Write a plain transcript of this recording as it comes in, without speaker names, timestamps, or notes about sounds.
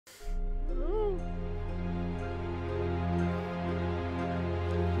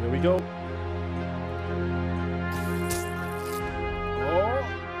go. Oh.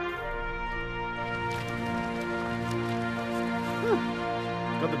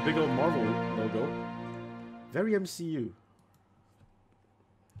 Got the big old Marvel logo. Very MCU.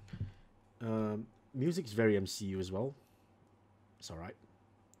 Music's very MCU as well. It's alright.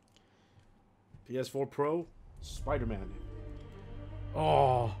 PS4 Pro, Spider-Man.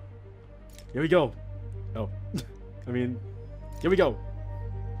 Oh. Here we go. Oh. I mean, here we go.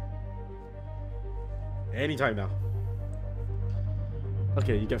 Anytime now.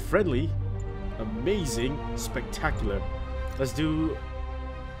 Okay, you get friendly, amazing, spectacular. Let's do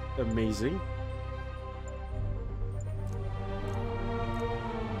amazing.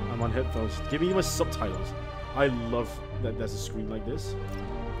 I'm on headphones. Give me my subtitles. I love that there's a screen like this.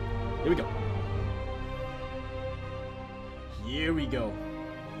 Here we go. Here we go.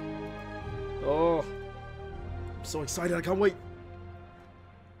 Oh, I'm so excited. I can't wait.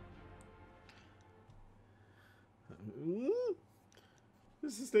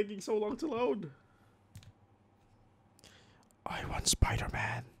 This is taking so long to load. I want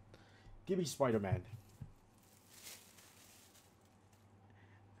Spider-Man. Give me Spider-Man.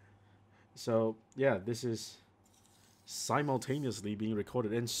 So, yeah, this is simultaneously being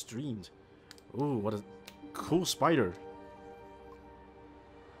recorded and streamed. Ooh, what a cool spider.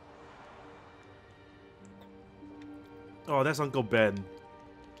 Oh, that's Uncle Ben.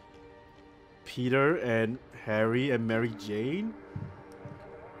 Peter and Harry and Mary Jane.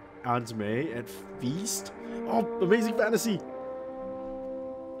 Aunt May at Feast. Oh, Amazing Fantasy.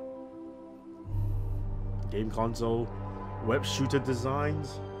 Game console. Web shooter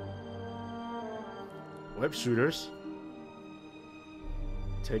designs. Web shooters.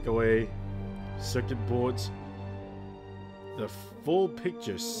 Takeaway. Circuit boards. The full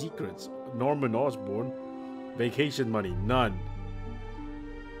picture secrets. Norman Osborn. Vacation money. None.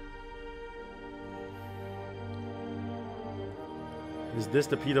 Is this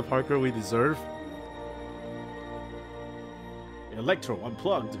the Peter Parker we deserve? Electro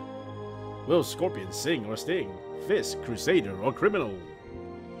Unplugged. Will Scorpion sing or sting? Fisk, Crusader or criminal?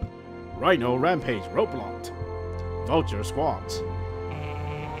 Rhino Rampage Roadblocked. Vulture Squads.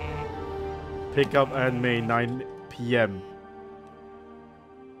 Pick up and May 9 p.m.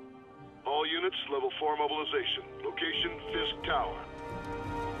 All units, level 4 mobilization. Location, Fisk Tower.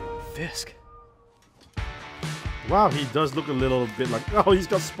 Fisk? Wow, he does look a little bit like... Oh, he's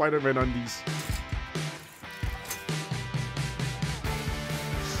got Spider-Man undies.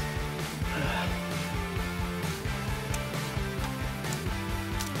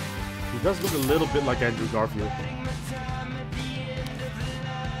 He does look a little bit like Andrew Garfield.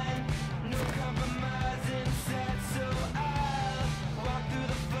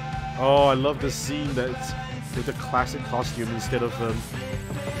 Oh, I love the scene that's with the classic costume instead of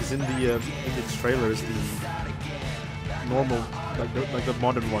it's in the trailers, the normal, like the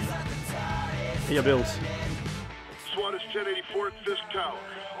modern one. Hey, Bills. SWAT is 1084 at Fisk Tower.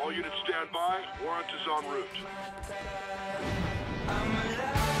 All units stand by. Warrant is en route.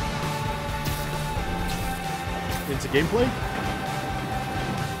 Into gameplay?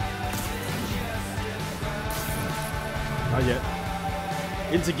 Not yet.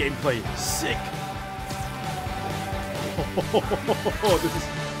 Into gameplay. Sick. Oh, this is...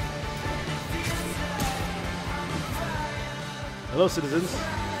 Hello, citizens.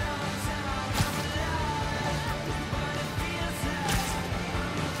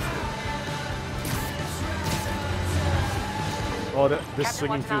 Oh, this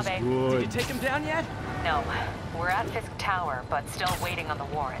swinging feels good. Did you take him down yet? No. We're at Fisk Tower, but still waiting on the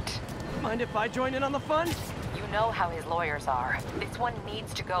warrant. Mind if I join in on the fun? You know how his lawyers are. This one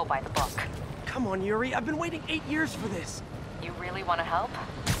needs to go by the book. Come on, Yuri. I've been waiting 8 years for this. You really want to help?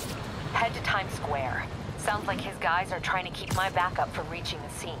 Head to Times Square. Sounds like his guys are trying to keep my backup from reaching the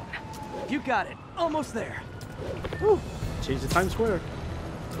scene. You got it. Almost there. Woo. Change the Times Square.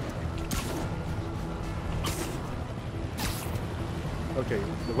 Okay,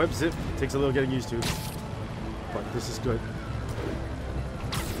 the web zip takes a little getting used to, but this is good.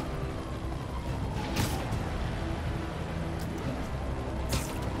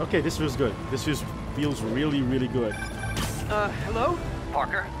 Okay, this feels good. This feels really, really good. Hello?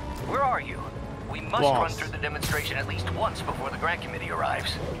 Parker, where are you? We must run through the demonstration at least once before the grant committee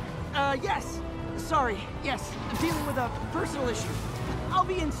arrives. Yes. Sorry. Yes. I'm dealing with a personal issue. I'll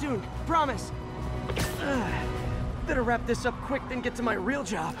be in soon. Promise. Better wrap this up quick than get to my real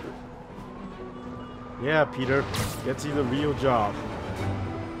job. Yeah, Peter. Get to the real job.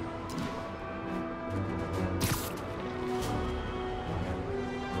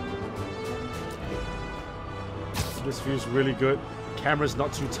 This feels really good. Camera's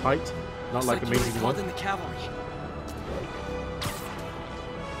not too tight, not like Amazing One. In the cavalry.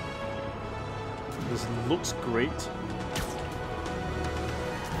 This looks great.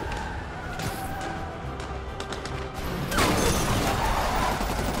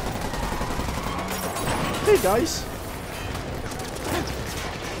 Hey guys!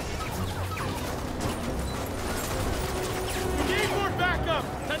 Need more backup!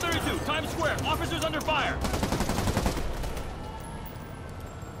 1032, Times Square. Officers under fire.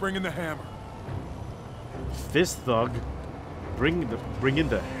 Bring in the hammer. Fist thug, bring in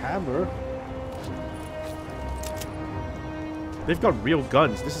the hammer. They've got real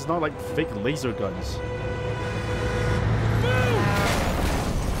guns. This is not like fake laser guns.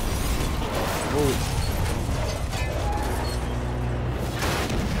 Oh.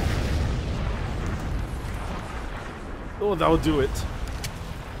 Oh, that'll do it.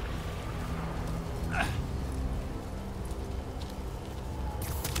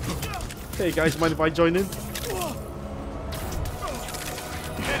 Hey guys, mind if I join in?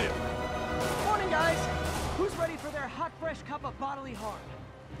 Morning, guys. Who's ready for their hot, fresh cup of bodily harm?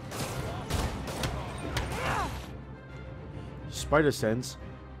 Spider sense.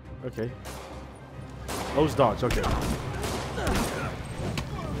 Okay. Those dodge, okay.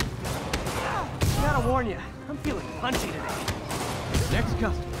 Gotta warn you, I'm feeling punchy today. Next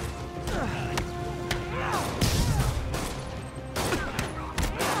customer.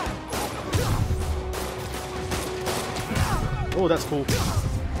 Oh, that's cool.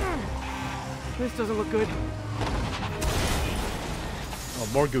 This doesn't look good. Oh,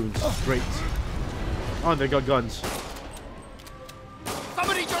 more goons. Great. Oh, they got guns.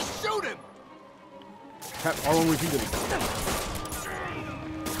 Somebody just shoot him! Tap R1 repeatedly.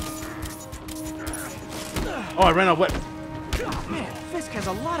 Oh, I ran out of weapon. Man, Fisk has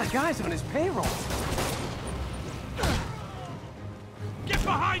a lot of guys on his payroll. Get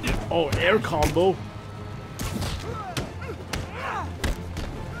behind him! Oh, air combo.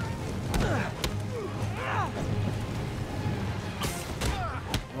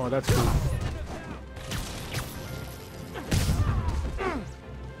 Oh, that's cool.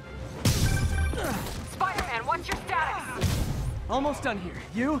 Spider-Man, what's your status? Almost done here.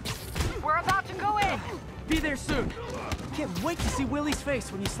 You? We're about to go in. Be there soon. Can't wait to see Willie's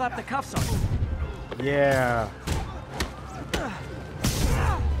face when you slap the cuffs on him. Yeah.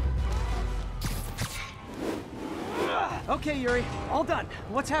 Okay, Yuri. All done.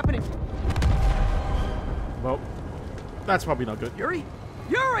 What's happening? Well, that's probably not good. Yuri?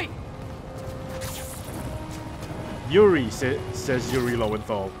 Yuri! Yuri says Yuri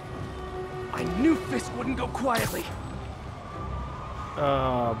Lowenthal. I knew Fisk wouldn't go quietly.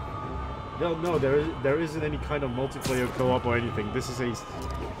 No, there isn't any kind of multiplayer co-op or anything. This is a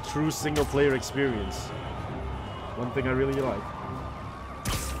true single-player experience. One thing I really like.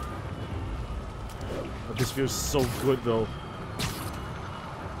 But this feels so good, though.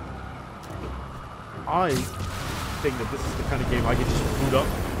 I think that this is the kind of game I can just boot up,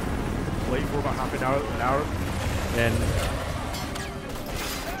 play for about half an hour, and...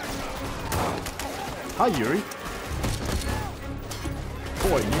 Hi, Yuri.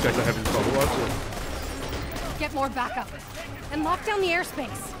 Boy, you guys are having trouble, aren't you? Get more backup. And lock down the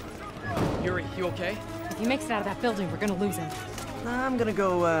airspace. Yuri, you okay? If he makes it out of that building, we're gonna lose him. I'm gonna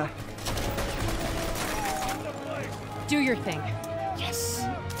go, Do your thing. Yes!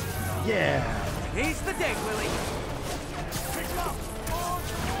 Yeah! He's the day, Willie.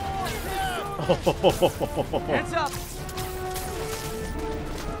 Heads up.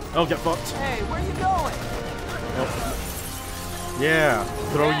 Oh, get fucked. Hey, where you going? Oh. Yeah,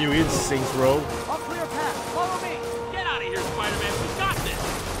 throwing you in, Saints Row. I'll clear a path. Follow me. Get out of here, Spider-Man. We got this!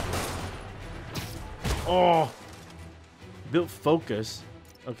 Oh! Build focus.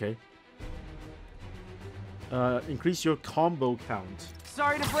 Okay. Increase your combo count.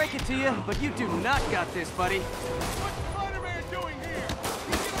 Sorry to break it to you, but you do not got this, buddy. What's Spider-Man doing here?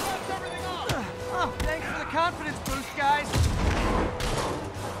 He's gonna mess everything up! Oh, thanks for the confidence boost, guys.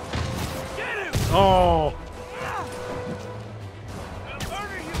 Get him! Oh! I'll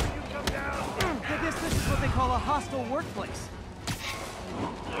murder you when you come down! I guess this is what they call a hostile workplace.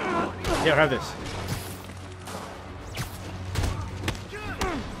 Here, have this.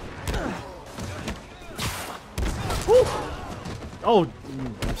 Woo! Oh,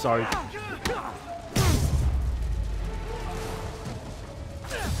 I'm sorry.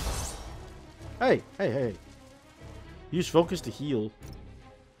 Hey, hey, hey. Use focus to heal.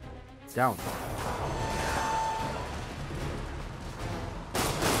 Down.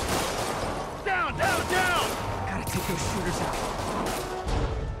 Down, down, down! Gotta take those shooters out.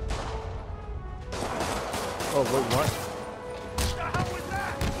 Oh, wait, what?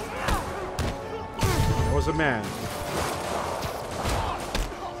 was a man.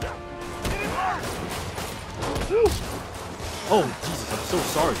 Woo. Oh, Jesus, I'm so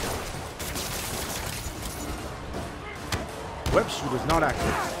sorry. Web shooter's not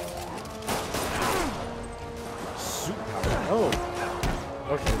active. Suit power. Oh.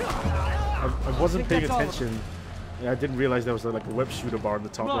 Okay. I wasn't paying attention. And I didn't realize there was like a web shooter bar in the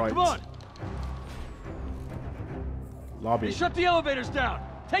top right. Come on! Lobby. Hey, shut the elevators down!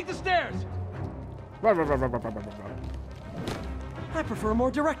 Take the stairs! Run, run, run, run, run, run, run, run. I prefer a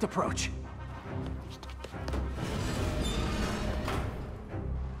more direct approach.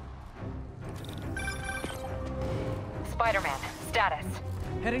 Spider-Man, status.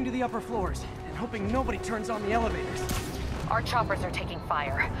 Heading to the upper floors and hoping nobody turns on the elevators. Our choppers are taking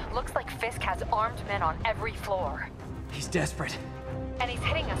fire. Looks like Fisk has armed men on every floor. He's desperate. And he's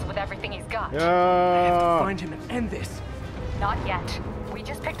hitting us with everything he's got. I have to find him and end this. Not yet. We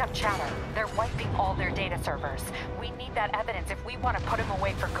just picked up chatter. They're wiping all their data servers. We need that evidence if we want to put him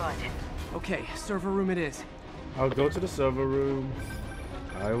away for good. Okay, server room it is. I'll go to the server room.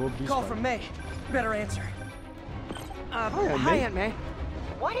 I will be. Call from May. Better answer. Hi, Hi, May. Aunt May.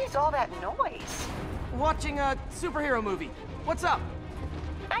 What is all that noise? Watching a superhero movie. What's up?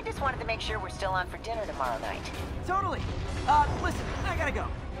 I just wanted to make sure we're still on for dinner tomorrow night. Totally. Listen, I gotta go.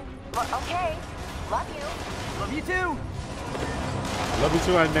 Well, okay. Love you. Love you too. Love you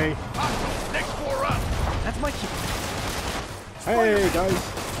too, Aunt May. Next floor up! That's my cue. Hey,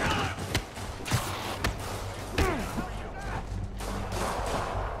 guys.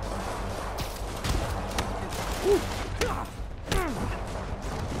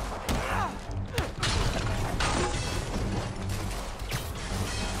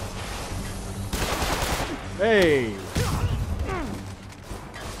 Hey.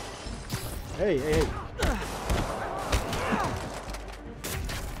 Hey, hey, hey.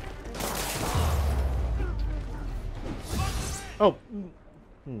 Oh.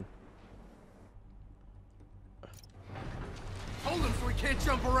 Hold him so he can't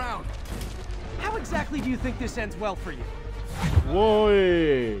jump around! How exactly do you think this ends well for you? Whoa.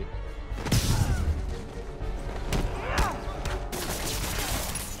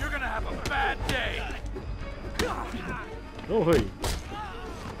 You're gonna have a bad day! Oh, hey.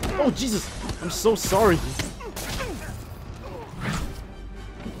 Oh, Jesus. I'm so sorry.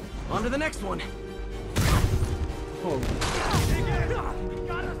 On to the next one. Oh. You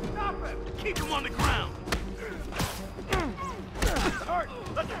gotta stop him! Keep him on the ground! Alright,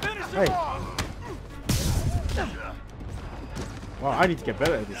 let's finish him Hey. off! Wow, I need to get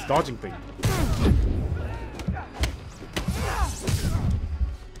better at this dodging thing.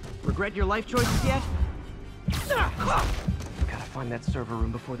 Regret your life choices yet? Gotta find that server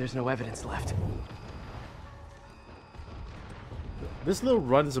room before there's no evidence left. This little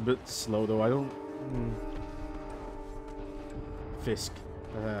run is a bit slow, though. I don't. Fisk.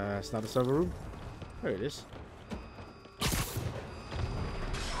 It's not a server room. There it is.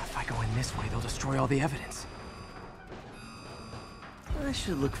 If I go in this way, they'll destroy all the evidence. I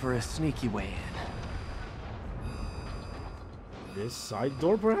should look for a sneaky way in. This side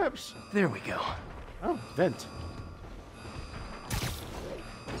door, perhaps? There we go. Oh, vent.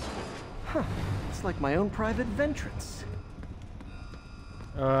 Huh. It's like my own private ventrance.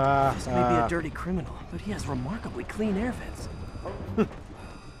 This may be a dirty criminal, but he has remarkably clean air vents.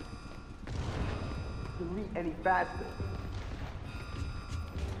 Delete any faster.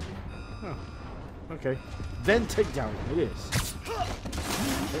 Oh, okay. Vent takedown. It is.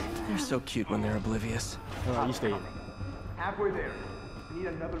 They're so cute when they're oblivious. You stay here. Halfway there. We need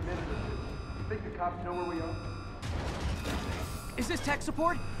another minute or two. You think the cops know where we are? Is this tech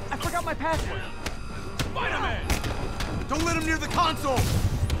support? I forgot my password. Spider-Man! Don't let him near the console!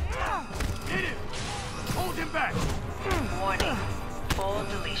 Hit him! Hold him back! Warning. Full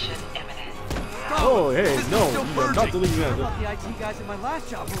deletion imminent. Oh, hey, System's no. still You are not purging. deleting I that. thought the IT guys at my last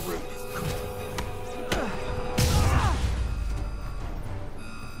job were rude.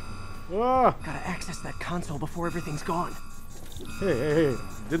 Ah. Gotta access that console before everything's gone. Hey, hey, hey.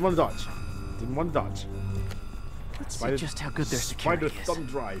 Didn't want to dodge. Didn't want to dodge. Let's Spider- see just how good their Spider security is. thumb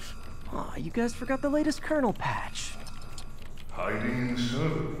drive. Aw, you guys forgot the latest kernel patch. Hiding in the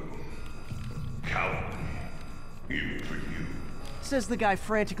server room. Cowardly. Even for you. Says the guy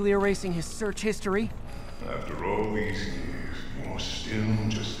frantically erasing his search history. After all these years, you're still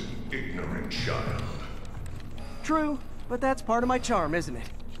just an ignorant child. True, but that's part of my charm, isn't it?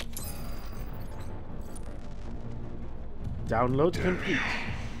 Download complete.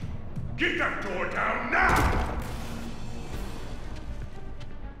 Get that door down now!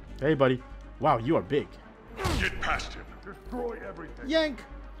 Hey, buddy. Wow, you are big. Get past him. Destroy everything. Yank.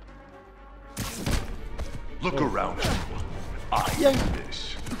 Look around you. I Yeah. did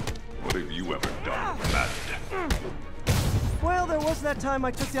this. What have you ever done with that? Well, there was that time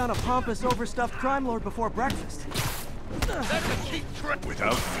I took down a pompous, overstuffed crime lord before breakfast.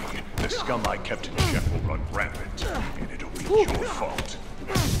 Without me, the scum I kept in check will run rampant, and it'll be your fault.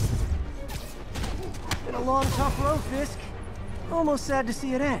 Been a long, tough road, Fisk. Almost sad to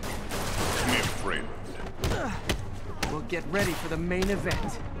see it end. Be afraid. We'll get ready for the main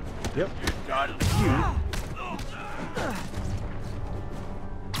event. Yep.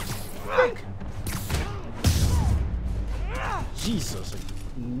 Jesus,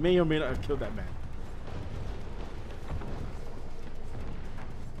 I may or may not have killed that man.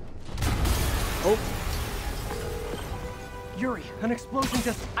 Oh, Yuri, an explosion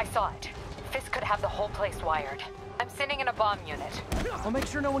just... I saw it. Fisk could have the whole place wired. I'm sending in a bomb unit. I'll make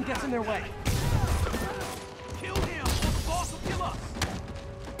sure no one gets in their way. Kill him, or the boss will kill us.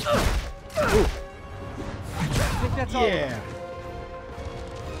 I think that's all. yeah.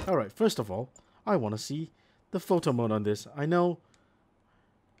 All right. First of all, I want to see the photo mode on this. I know.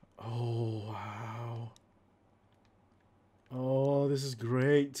 Oh wow. Oh, this is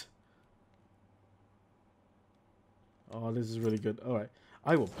great. Oh, this is really good. All right.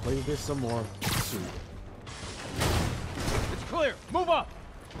 I will play this some more soon. It's clear. Move up.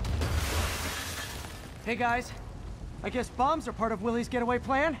 Hey, guys. I guess bombs are part of Willie's getaway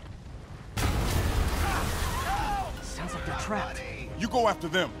plan? Sounds like they're trapped. You go after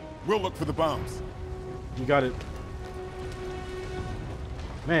them. We'll look for the bombs. You got it.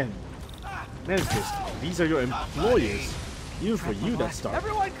 Man, Fisk, these are your employers. Even for you, that's dark.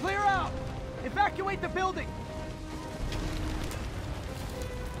 Everyone clear out! Evacuate the building!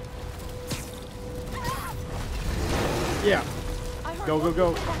 Yeah. Go, go, go.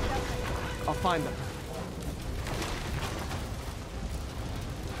 I'll find them.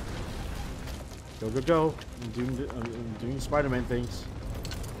 Go, go, go. I'm doing Spider-Man things.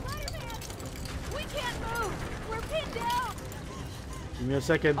 We can't move! We're pinned down! Give me a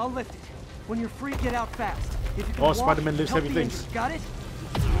second. I'll lift it. When you're free, get out fast. If you can Oh, walk, Spider-Man lifts help heavy the things. injured. Got it?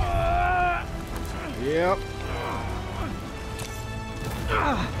 Yep.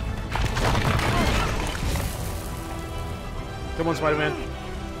 Come on, Spider-Man.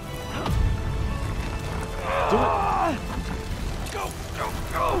 Do it. Go, go,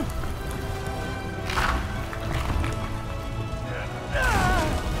 go.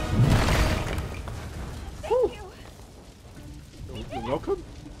 You're welcome.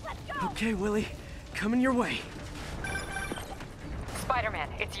 Okay, Willie. Coming your way. Spider-Man,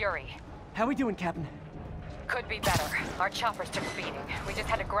 it's Yuri. How we doing, Captain? Could be better. Our choppers took a beating. We just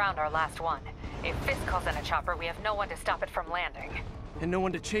had to ground our last one. If Fisk calls in a chopper, we have no one to stop it from landing. And no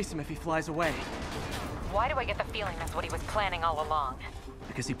one to chase him if he flies away. Why do I get the feeling that's what he was planning all along?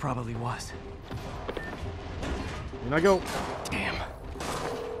 Because he probably was. And I go. Damn.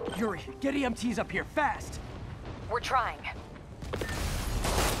 Yuri, get EMTs up here, fast! We're trying.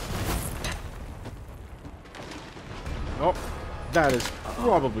 Oh, that is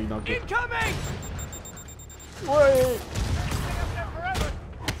probably not good. Incoming! Wait.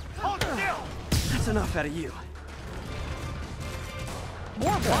 Hold still. That's enough out of you.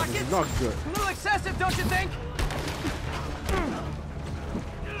 More That rockets? is not good. A little excessive, don't you think?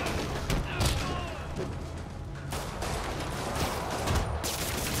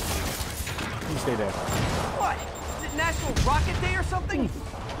 You stay there. What? Is it National Rocket Day or something?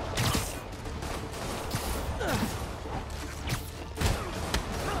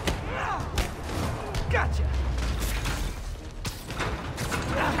 Gotcha.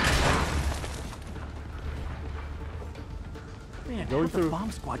 Man, Going how'd the through.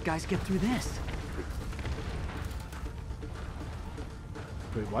 bomb squad guys get through this?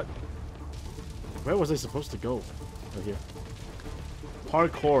 Wait, what? Where was I supposed to go? Right here.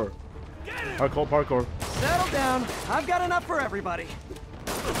 Parkour. Parkour, parkour. Settle down. I've got enough for everybody.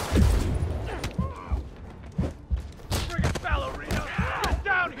 Friggin' ballerina! Get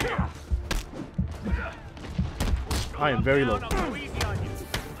down here! I am very low. I'll go easy on you,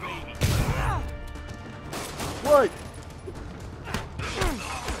 baby. What?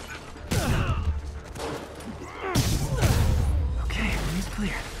 Okay, room's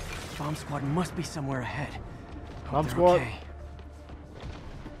clear. Bomb squad must be somewhere ahead. Hope Bomb they're squad. okay.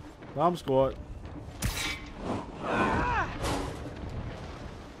 Bomb squad.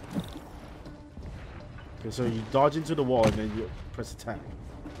 Okay, so you dodge into the wall and then you press attack.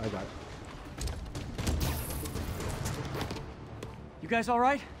 I got it. You guys all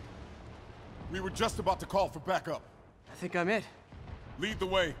right? We were just about to call for backup. I think I'm it. Lead the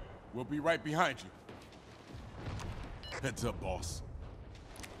way. We'll be right behind you. Heads up, boss.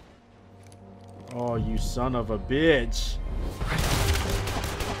 Oh, you son of a bitch.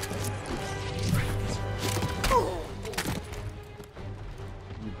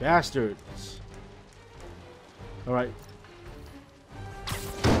 You bastards. Alright.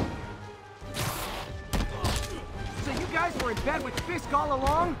 So you guys were in bed with Fisk all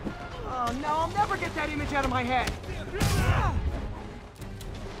along? Oh no, I'll never get that image out of my head.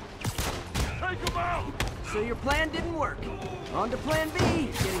 Take him out! So your plan didn't work. On to plan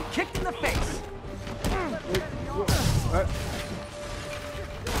B, getting kicked in the face.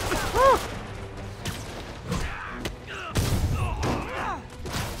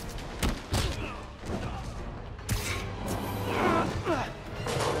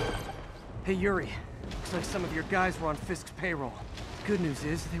 Hey Yuri, looks like some of your guys were on Fisk's payroll. Good news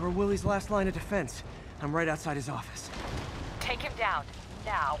is, they were Willie's last line of defense. I'm right outside his office. Take him down,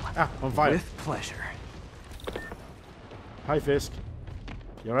 now. Ah, on fire. With pleasure. Hi, Fisk.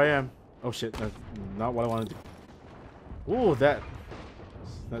 Here I am. Oh shit, that's not what I wanted to do. Ooh, that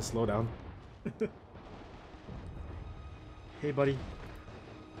slow down. Hey, buddy.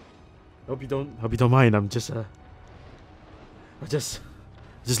 Hope you don't mind. I'm just I just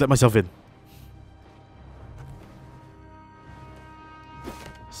let myself in.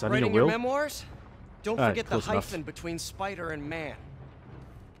 Sunny Writing and your Will? memoirs? Don't Alright, forget the close enough. hyphen between spider and man.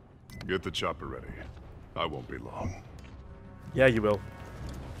 Get the chopper ready. I won't be long. Yeah, you will.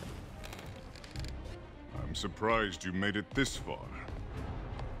 I'm surprised you made it this far.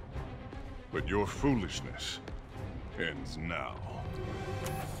 But your foolishness ends now.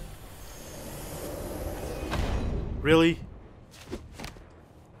 Really?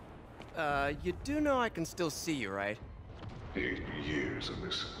 You do know I can still see you, right? 8 years of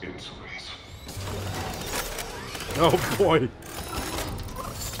this insolence. Oh boy.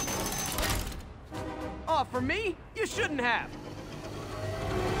 Oh, for me? You shouldn't have.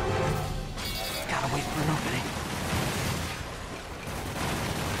 Gotta wait for an opening.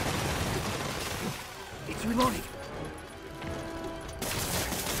 It's reloading.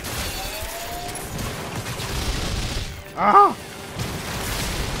 Ah!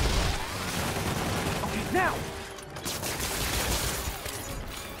 Okay, now.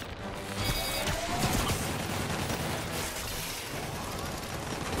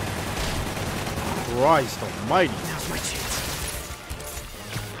 Christ almighty. Now's my chance.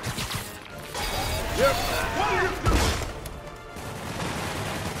 Yep. What are you doing?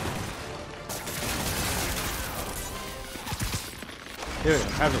 Here,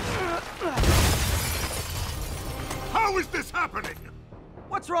 have it. How is this happening?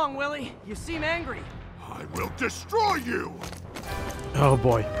 What's wrong, Willie? You seem angry. I will destroy you! Oh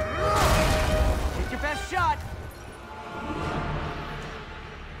boy. Take your best shot.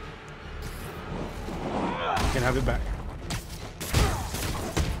 You can have it back.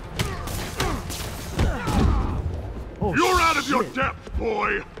 Oh, You're out of your shit. depth,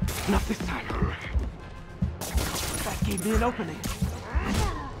 boy! Not this time. That gave me an opening.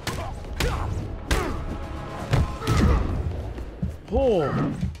 Oh.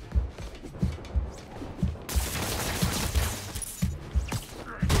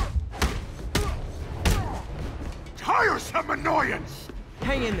 Tiresome annoyance!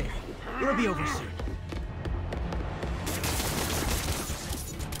 Hang in there. It'll be over soon.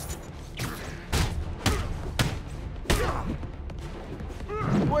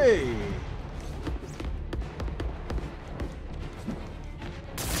 Way.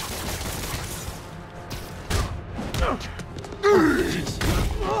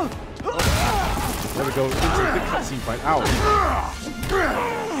 There we go. Into the cutscene fight. Ow.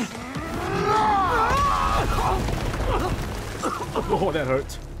 Oh, that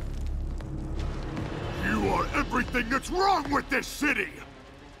hurt. You are everything that's wrong with this city!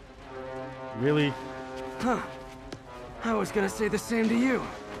 Really? Huh. I was gonna say the same to you.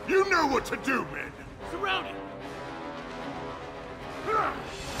 You know what to do, men! Surround it!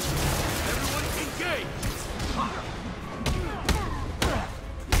 Everyone engage!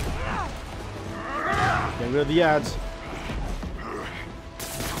 Get rid of the ads.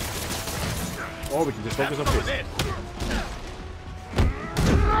 Or we can just focus on this.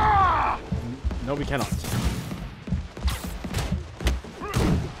 No, we cannot.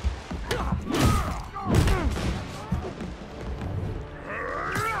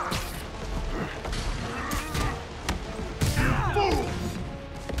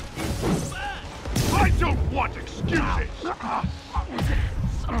 I don't want excuses!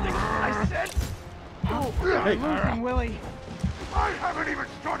 Something I said? Oh, Hey. losing, Willie. I haven't even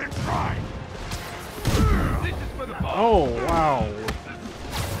started trying! This is for the boss! Oh, wow.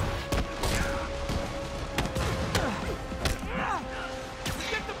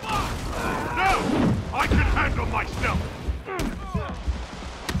 No!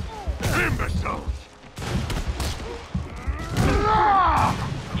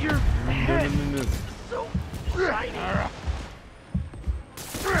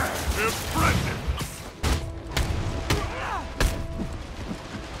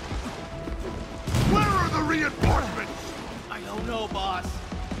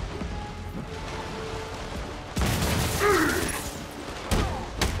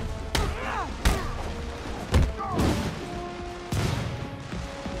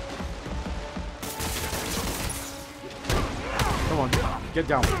 Come on, get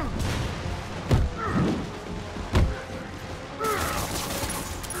down.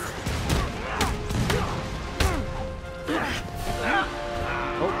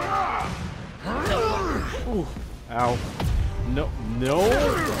 Oh. Ooh. Ow. No, no.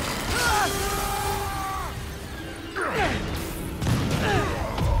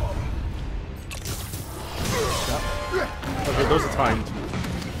 Okay, those are timed.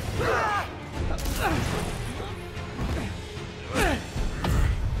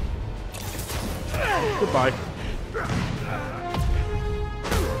 Goodbye.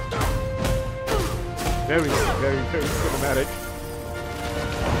 Very, very, very cinematic.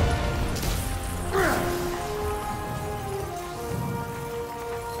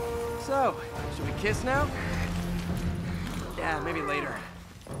 So, should we kiss now? Yeah, maybe later.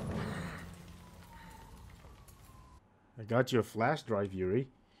 I got you a flash drive, Yuri.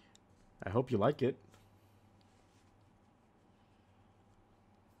 I hope you like it.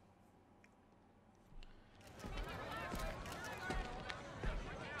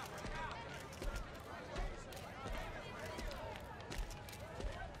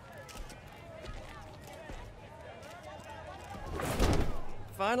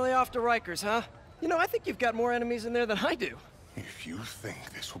 Finally off to Rikers, huh? You know, I think you've got more enemies in there than I do. If you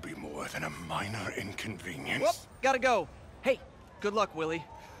think this will be more than a minor inconvenience... Whoop, gotta go. Hey, good luck, Willie.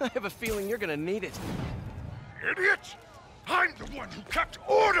 I have a feeling you're gonna need it. Idiot! I'm the one who kept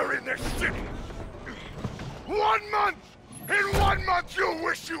order in this city! 1 month! In 1 month you'll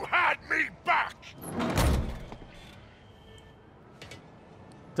wish you had me back!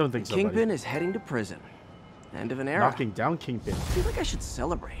 Don't think so, Kingpin buddy. is heading to prison. End of an era. Knocking down Kingpin. I feel like I should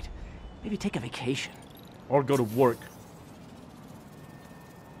celebrate. Maybe take a vacation. Or go to work.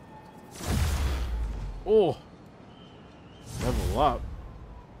 Oh. Level up.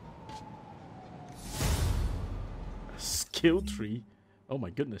 Skill tree. Oh my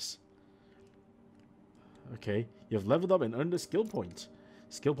goodness. Okay. You have leveled up and earned a skill point.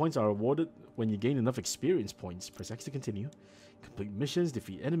 Skill points are awarded when you gain enough experience points. Press X to continue. Complete missions,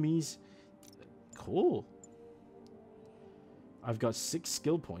 defeat enemies. Cool. I've got 6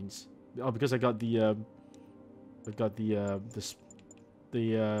 skill points. Oh, because I got the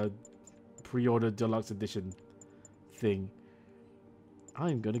pre-order deluxe edition thing.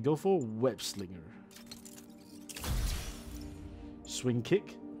 I'm gonna go for web slinger. Swing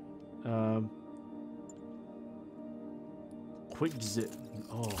kick. Quick zip.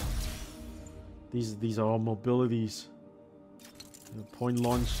 Oh, these are all mobilities. Point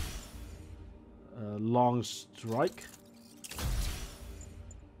launch. Long strike.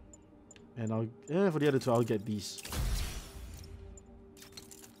 And I'll for the other two I'll get these.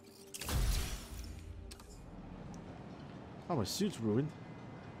 Oh, my suit's ruined.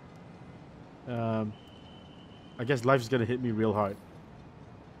 I guess life's gonna hit me real hard.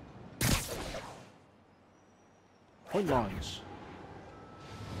 Point launch.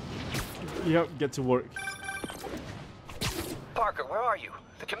 Yep, get to work. Parker, where are you?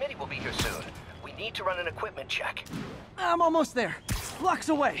 The committee will be here soon. We need to run an equipment check. I'm almost there. Blocks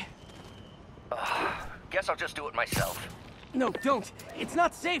away. Guess I'll just do it myself. No, don't. It's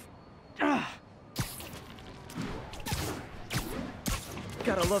not safe.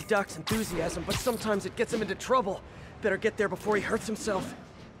 Gotta love Doc's enthusiasm, but sometimes it gets him into trouble. Better get there before he hurts himself.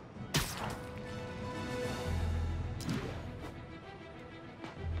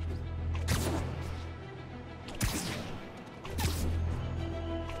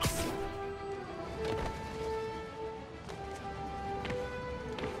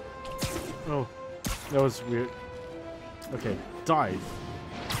 Oh, that was weird. Okay, dive.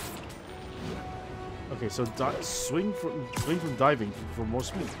 Okay, so swing from diving for more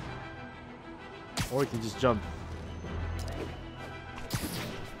speed, or you can just jump.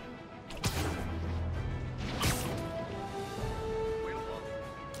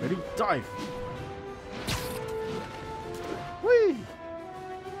 Ready? Dive. Whee!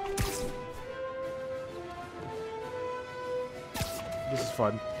 This is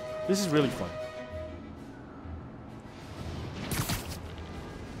fun. This is really fun.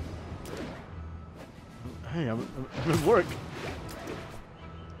 Hey, I'm at work.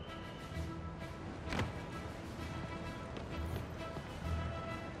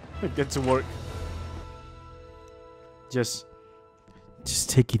 Get to work. Just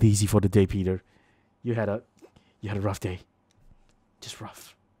take it easy for the day, Peter. You had a rough day. Just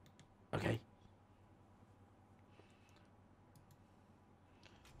rough. Okay.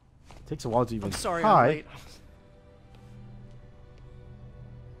 Takes a while to even. I'm sorry Hi. I'm late.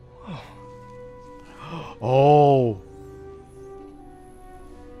 Oh.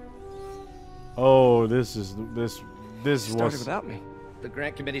 Oh, this Started was. without me. The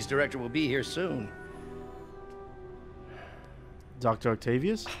grant committee's director will be here soon. Dr.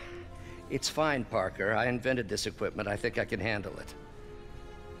 Octavius? It's fine, Parker. I invented this equipment. I think I can handle it.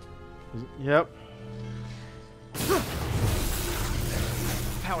 Yep.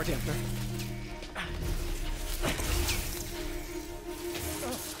 Power dampener.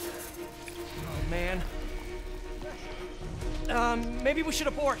 Oh, man. Maybe we should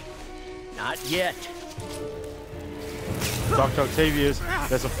abort. Not yet. Dr. Octavius,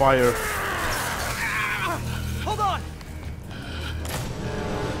 there's a fire. Hold on.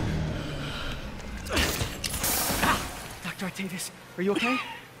 Dr. Octavius, are you okay?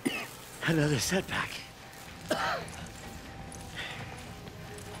 Another setback.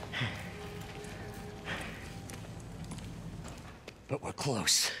 But we're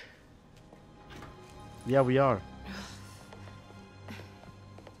close. Yeah, we are.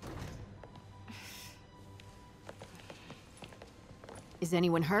 Is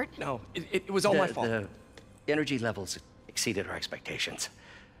anyone hurt? No, it was all my fault. The energy levels exceeded our expectations.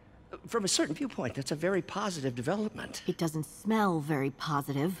 From a certain viewpoint, that's a very positive development. It doesn't smell very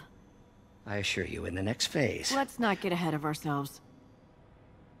positive. I assure you, in the next phase. Let's not get ahead of ourselves.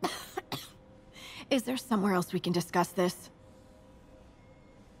 Is there somewhere else we can discuss this?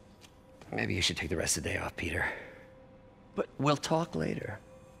 Maybe you should take the rest of the day off, Peter. But we'll talk later.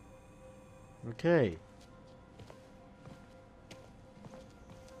 Okay.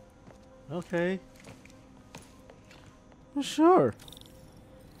 Okay. Well, sure.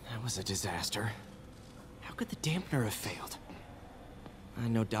 That was a disaster. How could the dampener have failed? I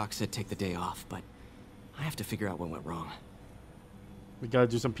know Doc said take the day off, but I have to figure out what went wrong. We gotta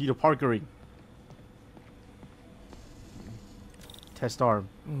do some Peter Parkering. Test arm.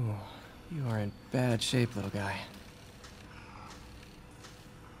 Ooh, you are in bad shape, little guy.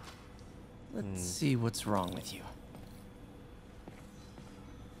 Let's see what's wrong with you.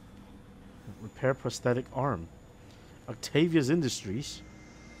 Repair prosthetic arm. Octavius Industries.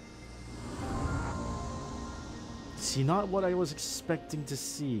 See, not what I was expecting to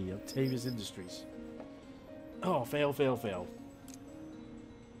see. Octavius Industries. Oh, fail, fail, fail.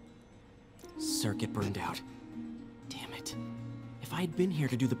 Circuit burned out. Damn it. If I had been here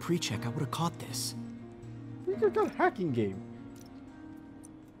to do the pre-check, I would have caught this. We could have got a hacking game.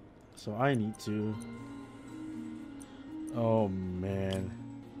 So I need to... Oh, man.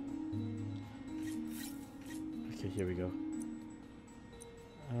 Okay, here we go.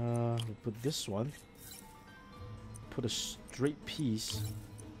 We'll put this one. Put a straight piece.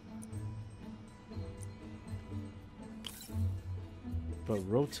 But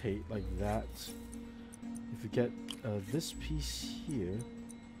rotate like that. If we get this piece here,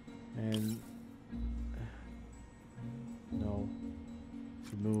 and no,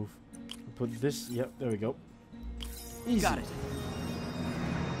 remove. We'll put this. Yep, there we go. Easy. Got it.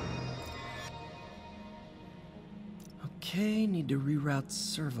 Okay, need to reroute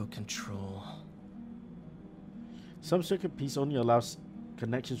servo control. Some circuit piece only allows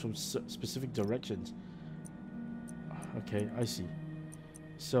connections from specific directions. Okay, I see.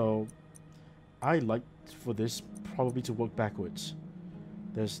 So, I like for this probably to work backwards.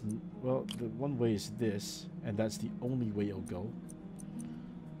 There's, well, the one way is this, and that's the only way it'll go.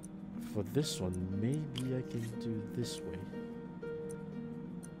 For this one, maybe I can do this way.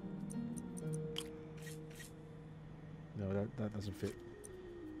 No, that doesn't fit.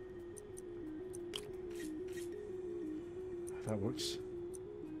 That works.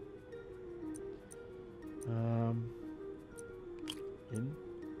 In.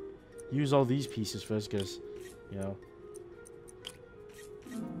 Use all these pieces first, because, you know.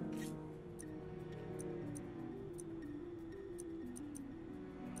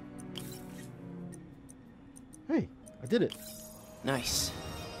 Hey, I did it. Nice.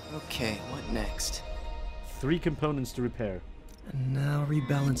 Okay, what next? 3 components to repair. And now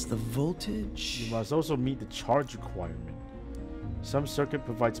rebalance the voltage. You must also meet the charge requirement. Some circuit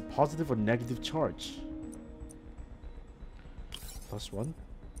provides a positive or negative charge. +1.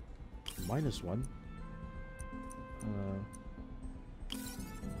 -1.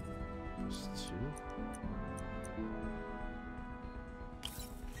 +2.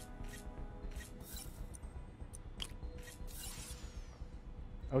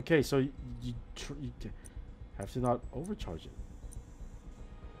 Okay, so you have to not overcharge it.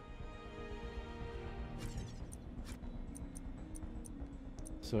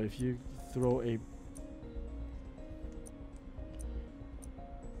 So if you throw a...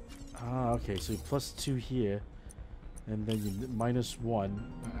 Ah, okay, so plus 2 here, and then you minus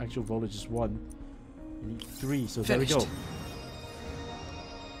 1. Actual voltage is 1. You need 3, so Finished. There we go.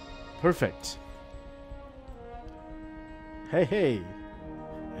 Perfect. Hey, hey.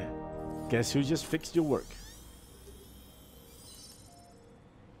 Guess who just fixed your work?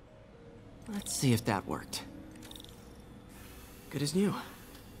 Let's see if that worked. Good as new.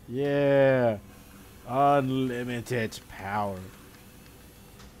 Yeah. Unlimited power.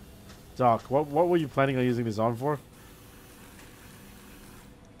 Doc, what were you planning on using this on for?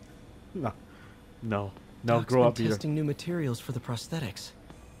 No. No. No, Doc's grow been up, Peter. testing new materials for the prosthetics.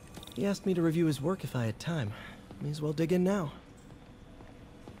 He asked me to review his work if I had time. May as well dig in now.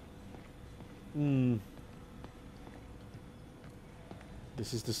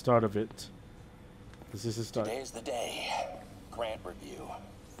 This is the start of it. This is the start. Today's the day. Grant review.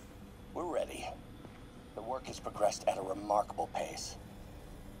 We're ready. The work has progressed at a remarkable pace.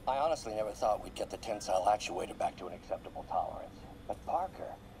 I honestly never thought we'd get the tensile actuator back to an acceptable tolerance. But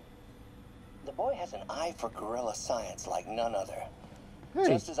Parker, the boy has an eye for guerrilla science like none other. Hey,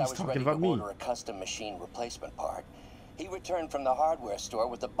 Just as I he's was talking ready about to me. order a custom machine replacement part, he returned from the hardware store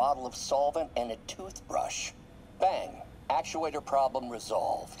with a bottle of solvent and a toothbrush. Bang! Actuator problem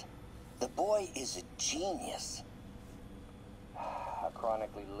resolved. The boy is a genius. A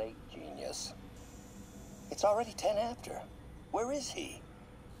chronically late genius. It's already 10 after. Where is he?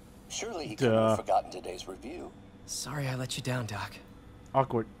 Surely he couldn't have forgotten today's review. Sorry I let you down, Doc.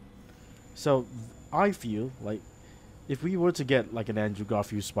 Awkward. So, I feel like if we were to get like an Andrew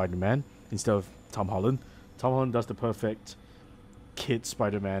Garfield Spider-Man instead of Tom Holland does the perfect kid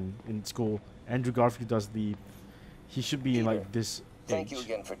Spider-Man in school. Andrew Garfield does the... He should be in like this Thank age. you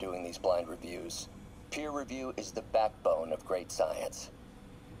again for doing these blind reviews. Peer review is the backbone of great science.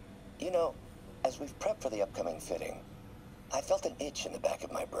 You know, as we've prepped for the upcoming fitting, I felt an itch in the back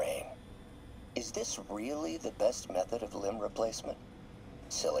of my brain. Is this really the best method of limb replacement?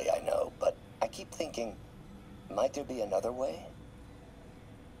 Silly, I know, but I keep thinking, might there be another way?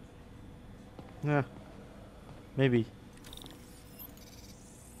 Yeah. Maybe.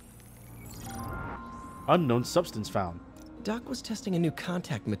 Unknown substance found. Doc was testing a new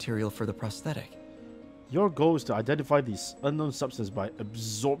contact material for the prosthetic. Your goal is to identify this unknown substance by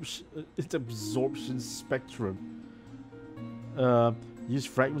its absorption spectrum. Use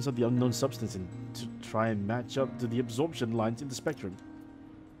fragments of the unknown substance to try and match up to the absorption lines in the spectrum.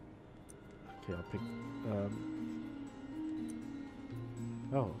 Okay, I'll pick.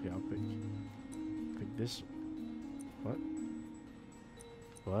 Oh, okay, I'll pick this. What?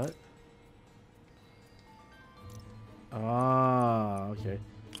 What? Ah, okay.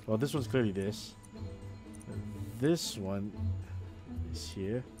 Well, this one's clearly this. This one is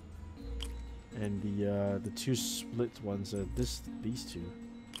here, and the two split ones are these two.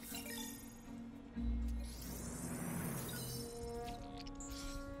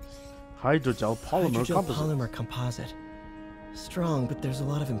 Hydrogel polymer composite. Strong, but there's a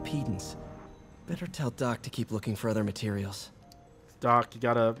lot of impedance. Better tell Doc to keep looking for other materials. Doc, you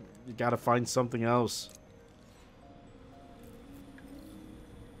gotta find something else.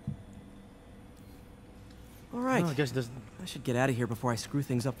 All right. Oh, I should get out of here before I screw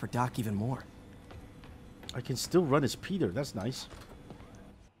things up for Doc even more. I can still run as Peter. That's nice.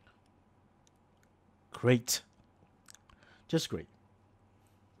 Great. Just great.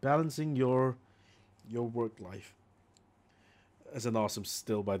 Balancing your work life. That's an awesome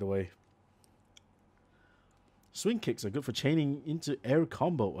still, by the way. Swing kicks are good for chaining into air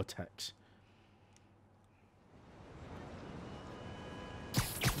combo attacks.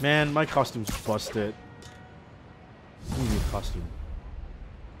 Man, my costume's busted. I need a costume.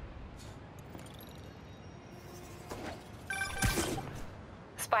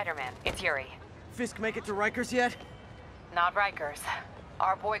 Spider-Man, it's Yuri. Fisk make it to Rikers yet? Not Rikers.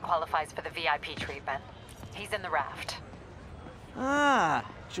 Our boy qualifies for the VIP treatment. He's in the raft. Ah,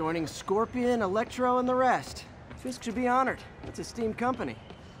 joining Scorpion, Electro, and the rest. Fisk should be honored. It's a steam company.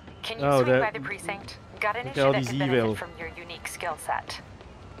 Can you swing by the precinct? Got an issue that could benefit from your unique skill set.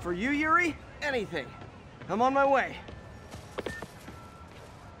 For you, Yuri? Anything. I'm on my way.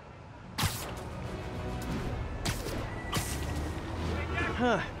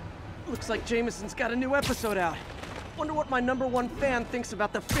 Huh. Looks like Jameson's got a new episode out. Wonder what my #1 fan thinks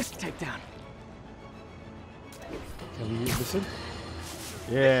about the Fisk takedown. Can we listen?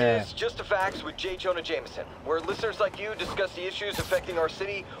 Yeah. This is Just the Facts with J. Jonah Jameson, where listeners like you discuss the issues affecting our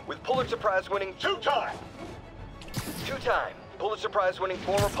city with Pulitzer Prize-winning two-time Pulitzer Prize-winning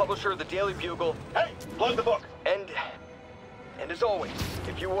former publisher of the Daily Bugle. Hey, plug the book. And as always,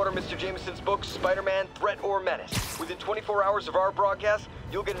 if you order Mr. Jameson's book, Spider-Man, Threat or Menace, within 24 hours of our broadcast,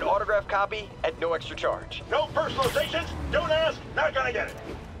 you'll get an autographed copy at no extra charge. No personalizations, don't ask, not gonna get it.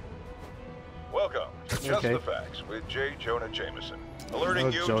 Welcome to Just the Facts with J. Jonah Jameson,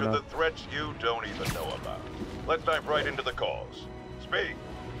 alerting you to the threats you don't even know about. Let's dive right into the calls. Speak.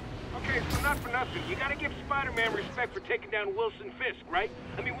 Okay, so not for nothing, you gotta give Spider-Man respect for taking down Wilson Fisk, right?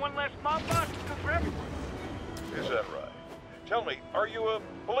 I mean, one less mob boss is good for everyone. Is that right? Tell me, are you a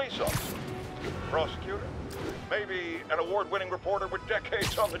police officer? Prosecutor? Maybe an award-winning reporter with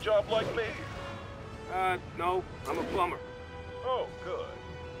decades on the job like me? No, I'm a plumber. Oh, good.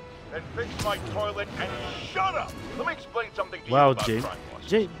 Then fix my toilet and shut up! Let me explain something to you wow, about crime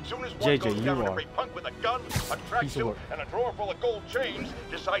bosses. As soon as one goes down, every punk with a gun, a tracksuit, and a drawer full of gold chains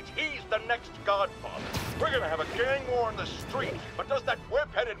decides he's the next godfather. We're gonna have a gang war on the street, but does that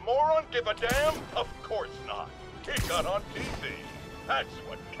whip-headed moron give a damn? Of course not. He got on TV. That's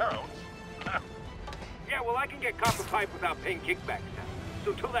what counts. Yeah, well, I can get copper pipe without paying kickbacks now.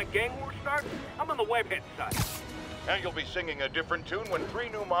 So till that gang war starts, I'm on the webhead side. And you'll be singing a different tune when 3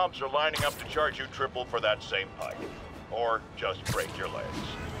 new mobs are lining up to charge you triple for that same pipe. Or just break your legs.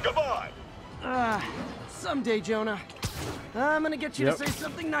 Goodbye! Someday, Jonah. I'm gonna get you to say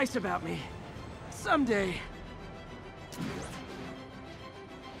something nice about me. Someday.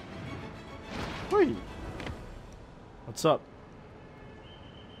 Hey. What's up?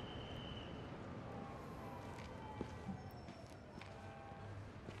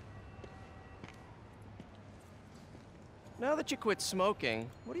 Now that you quit smoking,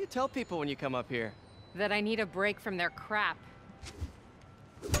 what do you tell people when you come up here? That I need a break from their crap.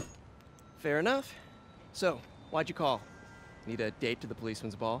 Fair enough. So, why'd you call? Need a date to the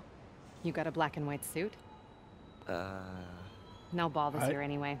policeman's ball? You got a black and white suit? No ball this year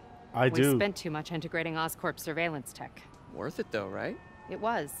anyway. I do. We spent too much integrating Oscorp's surveillance tech. Worth it though, right? It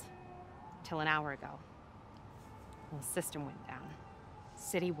was. Till an hour ago. The system went down.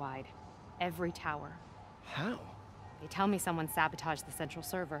 Citywide. Every tower. How? They tell me someone sabotaged the central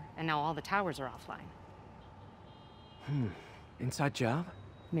server, and now all the towers are offline. Inside job?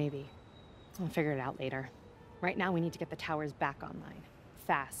 Maybe. I'll figure it out later. Right now, we need to get the towers back online.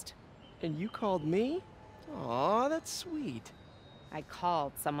 Fast. And you called me? Aw, that's sweet. I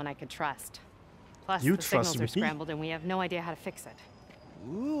called someone I could trust. Plus, You the trust signals are me? scrambled, and we have no idea how to fix it.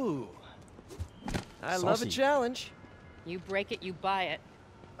 Ooh. I love a challenge. You break it, you buy it.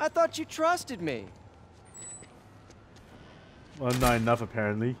 I thought you trusted me. Well, not enough,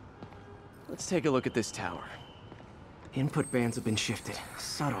 apparently. Let's take a look at this tower. Input bands have been shifted.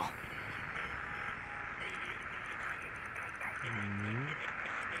 Subtle.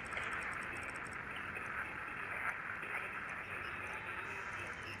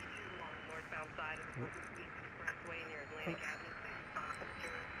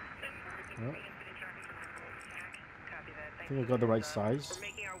 I think I got the right size.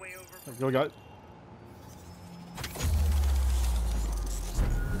 I got.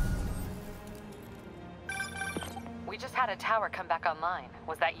 We just had a tower come back online.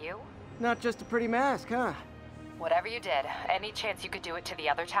 Was that you? Not just a pretty mask, huh? Whatever you did, any chance you could do it to the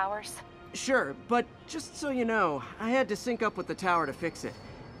other towers? Sure, but just so you know, I had to sync up with the tower to fix it.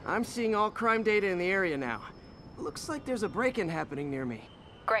 I'm seeing all crime data in the area now. Looks like there's a break-in happening near me.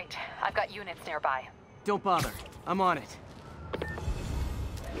 Great. I've got units nearby. Don't bother. I'm on it.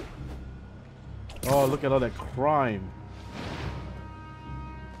 Oh, look at all that crime.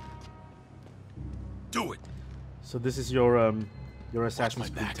 Do it. So this is your Assassin's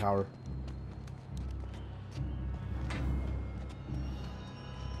Creed tower.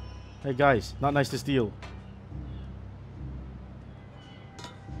 Hey guys, not nice to steal.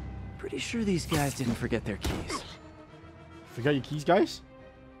 Pretty sure these guys didn't forget their keys. Forgot your keys, guys?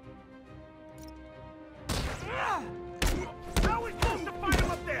 How are we supposed to fight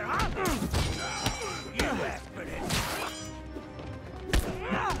him up there, huh? You asked for this.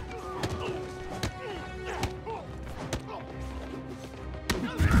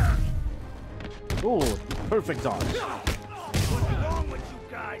 Oh, perfect dodge. What's wrong with you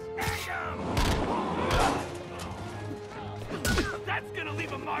guys? That's gonna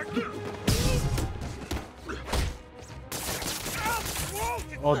leave a mark.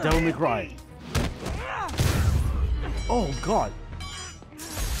 Oh, Devil May Cry. Oh God.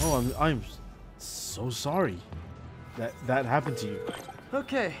 Oh, I'm so sorry that happened to you.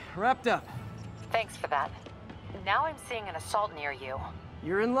 Okay, wrapped up. Thanks for that. Now I'm seeing an assault near you.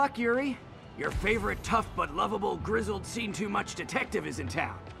 You're in luck, Yuri. Your favorite tough but lovable, grizzled, seen-too-much detective is in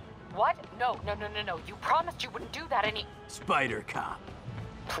town. What? No. You promised you wouldn't do that Spider Cop.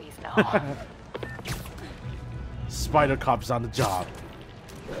 Please, no. Spider Cop's on the job.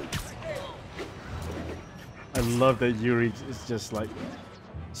 I love that Yuri is just like,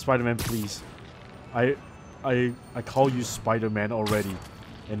 Spider-Man, please. I call you Spider-Man already,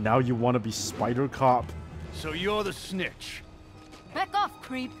 and now you want to be Spider Cop. So you're the snitch. Back off,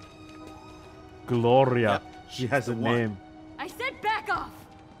 creep. Gloria. She has a name. I said back off.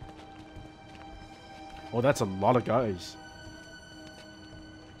 Oh, that's a lot of guys.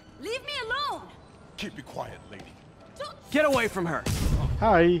 Leave me alone. Keep it quiet, lady. Get away from her.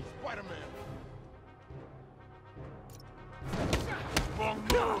 Hi. Spider-Man. Wrong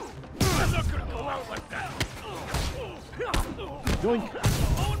move. I'm not gonna go out like that. Yoink.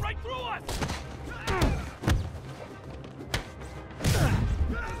 Going right through us.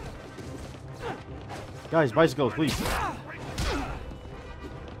 Guys, bicycles, please.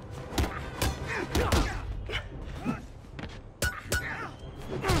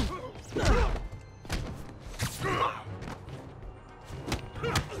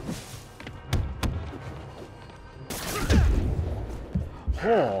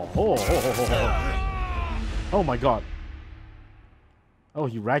 Oh my god. Oh,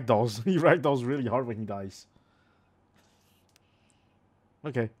 he ragdolls. He ragdolls really hard when he dies.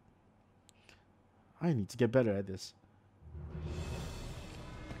 Okay. I need to get better at this.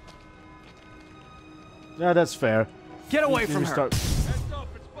 Yeah, that's fair. Get away from her. Heads up,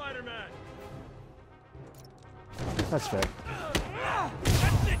 it's Spider-Man. That's fair.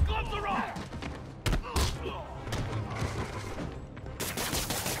 That's it, gloves are off.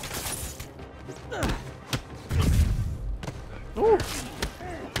 Ooh.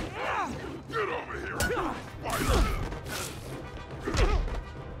 Get over here.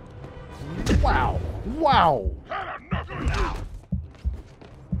 Wow. Wow. Had enough of you.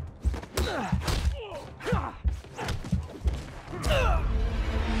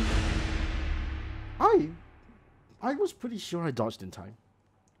 I was pretty sure I dodged in time.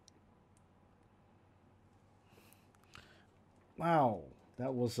 Wow.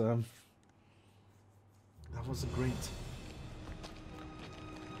 That was a great.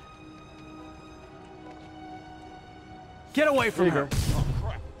 Get away from her. Oh,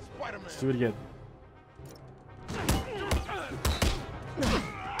 crap. Spider-Man. Let's do it again.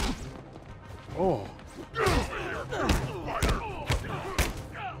 Oh.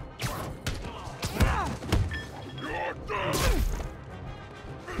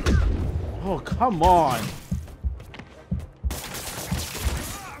 Oh, come on.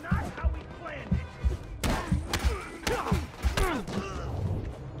 Not how we planned it.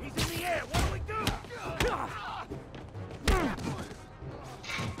 He's in the air. What do we do?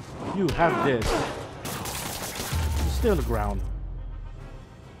 You have this. Stay on the ground.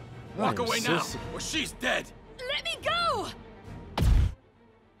 Walk I am away so now, sick. or she's dead. Let me go.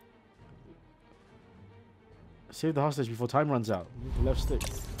 Save the hostage before time runs out. Move the left stick.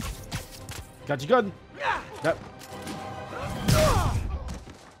 Got your gun.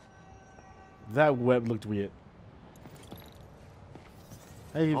 That web looked weird.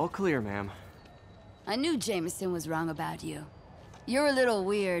 Hey. All clear, ma'am. I knew Jameson was wrong about you. You're a little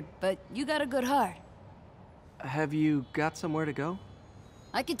weird, but you got a good heart. Have you got somewhere to go?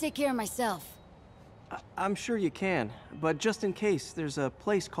 I can take care of myself. I'm sure you can, but just in case, there's a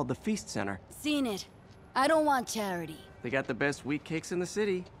place called the Feast Center. Seen it. I don't want charity. They got the best wheat cakes in the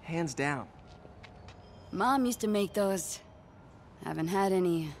city, hands down. Mom used to make those. Haven't had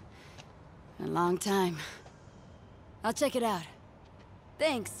any in a long time. I'll check it out.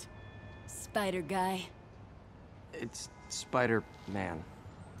 Thanks, Spider Guy. It's Spider-Man.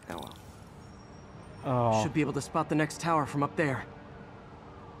 Oh well. Oh. Should be able to spot the next tower from up there.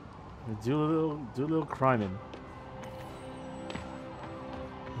 Do a little criming.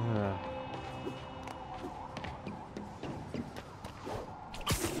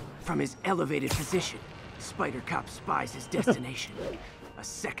 From his elevated position, Spider Cop spies his destination. A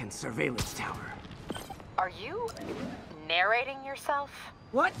second surveillance tower. Are you narrating yourself?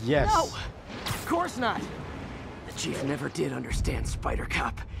 What? Yes. No! Of course not! The Chief never did understand Spider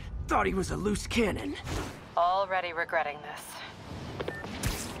Cop. Thought he was a loose cannon. Already regretting this.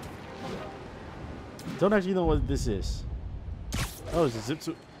 Don't actually know what this is. Oh, it's a zip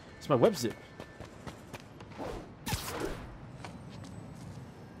suit. It's my web zip.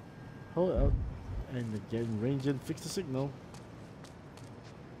 Hold out and again range and fix the signal.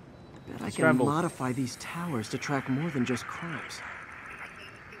 Bet I can Scramble. modify these towers to track more than just crimes.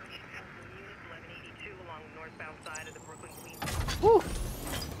 Woo.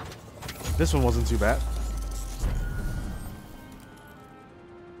 This one wasn't too bad.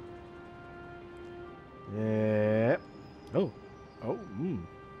 Yeah. Oh. Oh.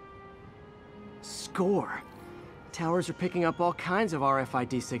 Score. towers are picking up all kinds of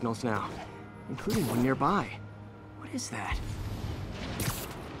RFID signals now, including one nearby. What is that?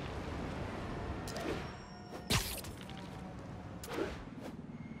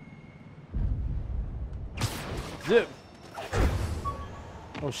 Zip!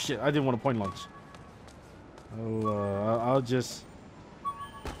 Oh shit, I didn't want to point launch. I'll just...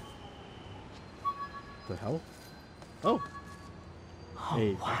 The hell? Oh!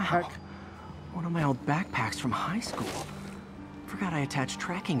 Hey, wow. backpack. One of my old backpacks from high school. Forgot I attached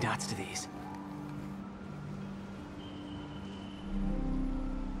tracking dots to these.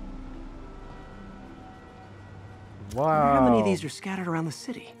 Wow. I wonder how many of these are scattered around the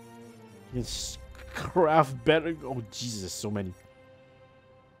city. It's craft better. Oh Jesus, so many.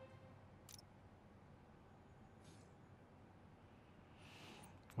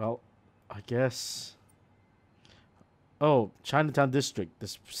 Well, I guess. Oh, Chinatown District.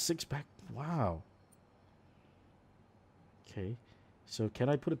 There's 6 back. Wow. Okay. So can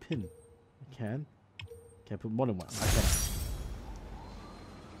I put a pin? I can. Can I put more than one? I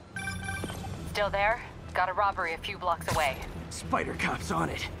can. Still there? Got a robbery a few blocks away. Spider Cop's on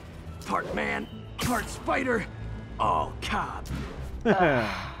it. Part man, part spider, all cop.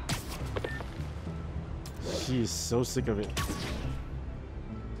 She is so sick of it.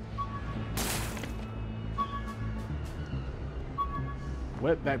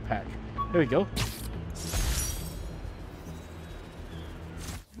 Wet backpack. Here we go.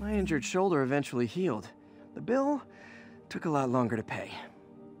 My injured shoulder eventually healed. The bill took a lot longer to pay.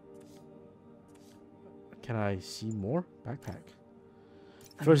 Can I see more? Backpack.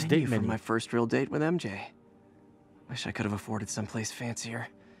 A First menu date menu. from my first real date with MJ. Wish I could have afforded someplace fancier.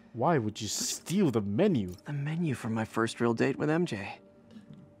 Why would you steal the menu? The menu from my first real date with MJ.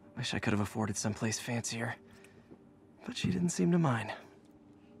 Wish I could have afforded someplace fancier. But she didn't seem to mind.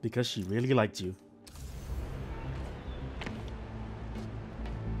 Because she really liked you.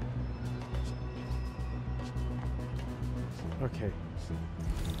 Okay.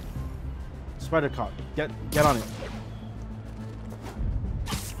 Spider cop, get on it.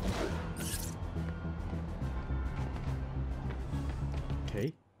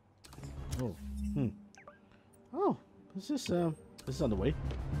 Okay. Oh. Oh, this is on the way.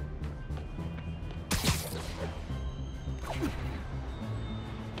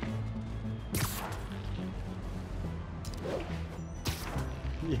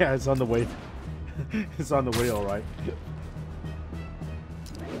 Yeah, it's on the way. It's on the way, all right.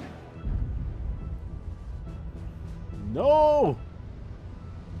 No!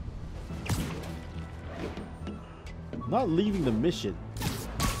 Not leaving the mission.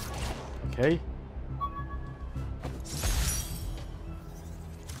 Okay.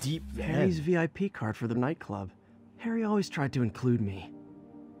 Deep Harry's end. VIP card for the nightclub. Harry always tried to include me.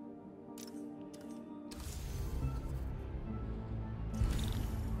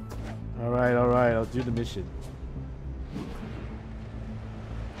 Alright, I'll do the mission.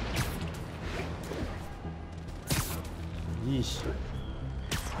 Yeesh.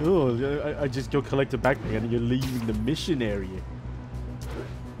 Oh, I just go collect a backpack and you're leaving the mission area.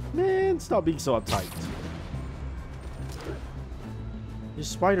 Man, stop being so uptight. You're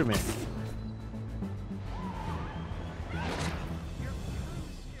Spider-Man.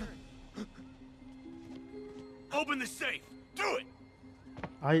 Open the safe. Do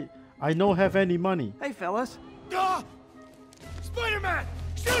it. I don't have any money. Hey, fellas. Ah! Spider-Man!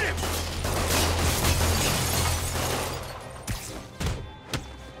 Shoot him!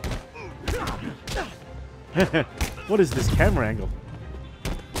 What is this camera angle?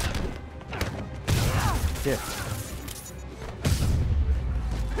 Yeah.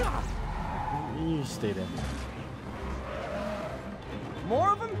 You stay there.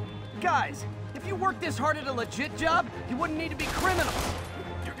 More of them? Guys, if you worked this hard at a legit job, you wouldn't need to be criminals.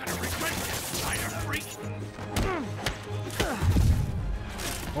 You're gonna regret this, spider freak!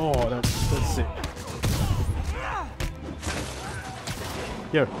 Oh, that's it.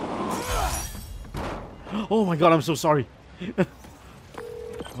 Here. Oh my god, I'm so sorry.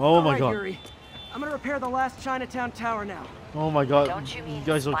 Oh my god. Yuri. I'm gonna repair the last Chinatown tower now. Oh my god. Don't you mean you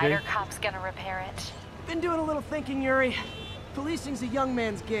guys okay? Spider Cop's gonna repair it? Been doing a little thinking, Yuri. Policing's a young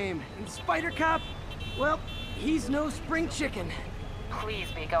man's game, and Spider Cop, well, he's no spring chicken.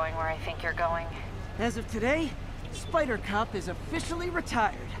 Please be going where I think you're going. As of today, Spider Cop is officially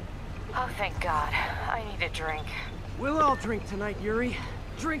retired. Oh, thank God. I need a drink. We'll all drink tonight, Yuri.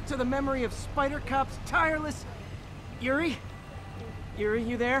 Drink to the memory of Spider Cop's tireless... Yuri? Yuri,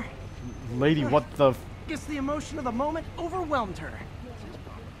 you there? Lady, what the... Guess the emotion of the moment overwhelmed her.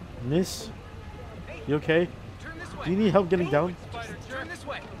 Miss? You okay? Do you need help getting down? Spider, turn this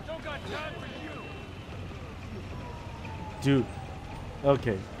way. Don't got time for Dude.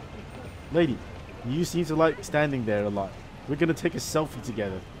 Okay. Lady, you seem to like standing there a lot. We're gonna take a selfie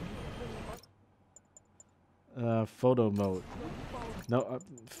together. Photo mode. No,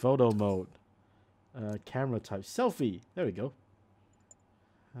 photo mode. Camera type. Selfie. There we go.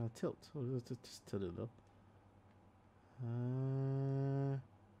 Tilt. Oh, just tilt it though.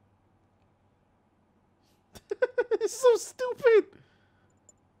 It's so stupid.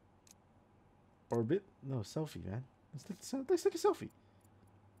 Orbit? No, selfie, man. Let's take a selfie.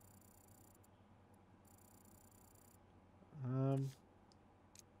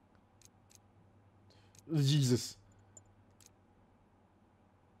 Jesus.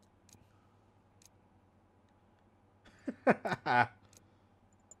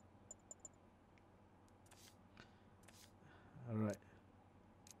 Alright.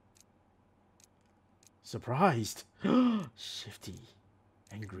 Surprised. Shifty.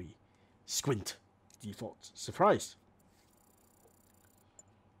 Angry. Squint. Default. Surprised.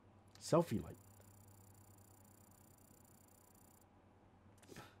 Selfie light.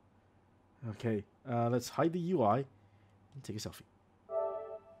 Okay. Let's hide the UI and take a selfie.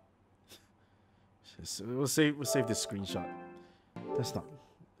 So we'll save this screenshot. That's not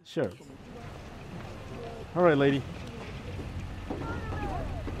sure. All right, lady.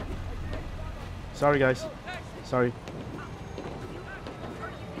 Sorry, guys. Sorry.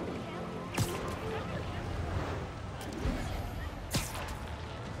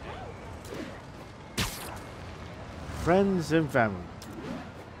 Friends and family.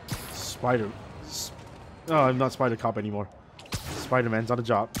 Spider. Oh, I'm not Spider Cop anymore. Spider-Man's on a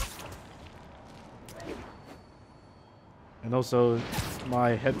job. And also,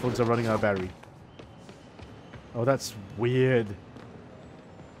 my headphones are running out of battery. Oh, that's weird.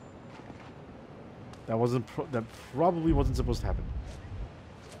 That probably wasn't supposed to happen.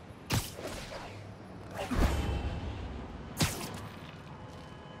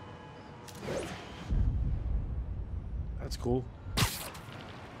 That's cool.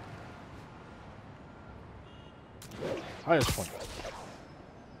 Highest point.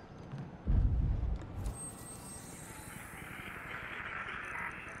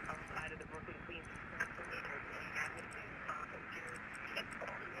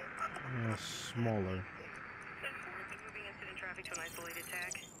 Smaller.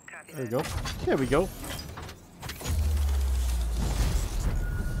 There we go. There we go.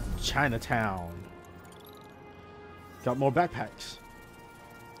 Chinatown. Got more backpacks.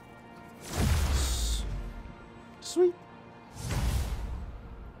 Sweet.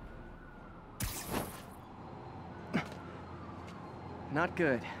 Not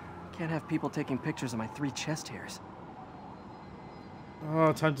good. Can't have people taking pictures of my 3 chest hairs.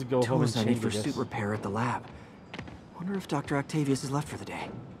 Oh, time to go home and change. I need for suit repair at the lab. Wonder if Dr. Octavius is left for the day.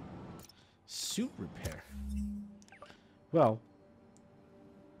 Suit repair? Well,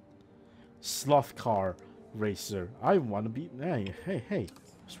 sloth car racer. I want to be. Hey! I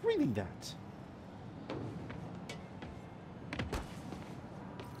was reading that.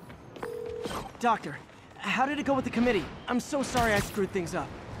 Doctor, how did it go with the committee? I'm so sorry I screwed things up.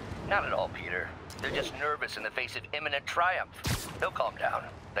 Not at all, Peter. They're just nervous in the face of imminent triumph. They'll calm down.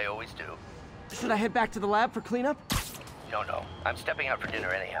 They always do. Should I head back to the lab for cleanup? No. I'm stepping out for dinner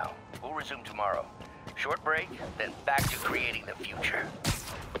anyhow. We'll resume tomorrow. Short break, then back to creating the future.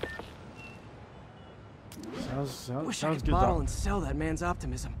 Wish I could bottle and sell that man's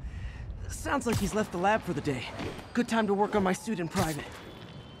optimism. Sounds like he's left the lab for the day. Good time to work on my suit in private.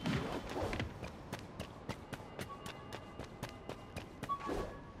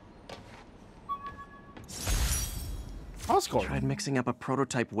 Oscorp. Tried mixing up a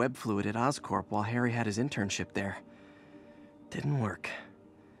prototype web fluid at Oscorp while Harry had his internship there. Didn't work.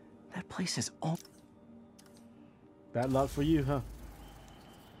 That place is all... Bad luck for you, huh?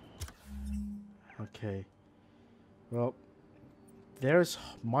 Okay. Well, there's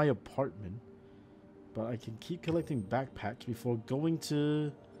my apartment. But I can keep collecting backpacks before going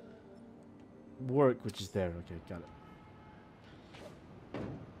to work, which is there. Okay, got it.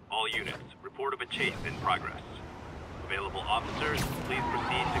 All units, report of a chase in progress. Available officers, please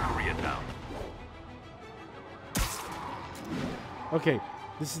proceed to Koreatown. Okay,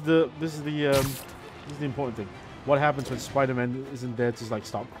 this is the important thing. What happens when Spider-Man isn't there to like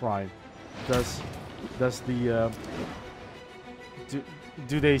stop crime? Does the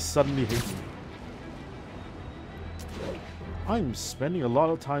do they suddenly hate me? I'm spending a lot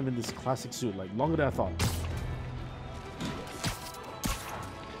of time in this classic suit, like longer than I thought.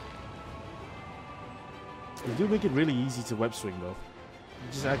 They do make it really easy to web swing though.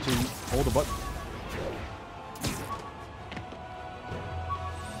 You just actually hold the button.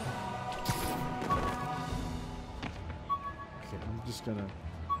 just gonna.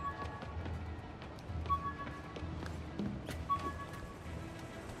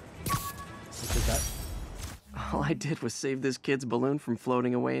 Look at that. All I did was save this kid's balloon from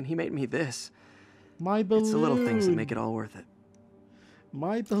floating away, and he made me this. My balloon. It's the little things that make it all worth it.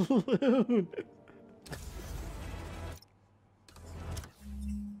 My balloon.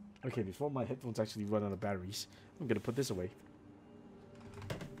 Okay, before my headphones actually run out of batteries, I'm gonna put this away.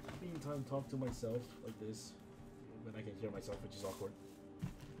 Meantime, talk to myself like this when I can hear myself, which is awkward.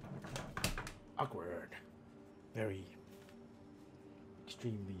 Awkward. Very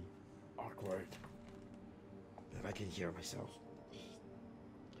extremely awkward that I can hear myself.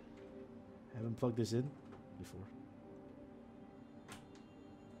 Haven't plugged this in before.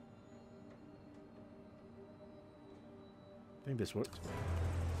 I think this worked.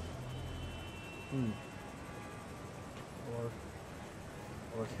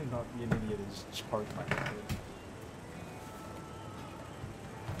 Or I cannot be an idiot and just charge my head.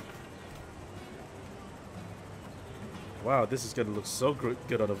 Wow, this is gonna look so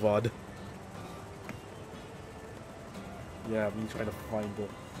good on a VOD. Yeah, me trying to find the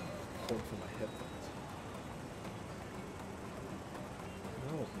port for my headphones.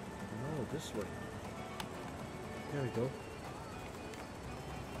 No, this way. There we go.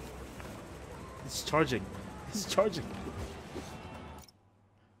 It's charging. It's charging.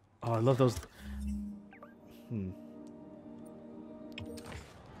 Oh, I love those.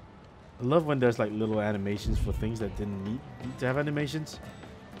 I love when there's like little animations for things that didn't need to have animations.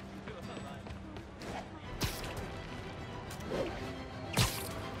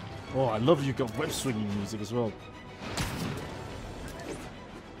 Oh, I love you got web swinging music as well.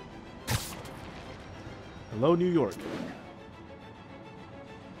 Hello, New York.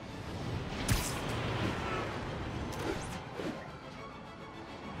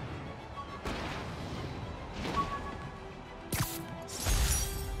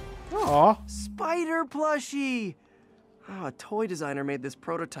 Aww. Spider plushie! Oh, a toy designer made this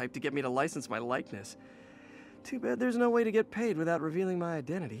prototype to get me to license my likeness. Too bad there's no way to get paid without revealing my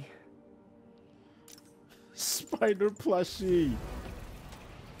identity. Spider plushie.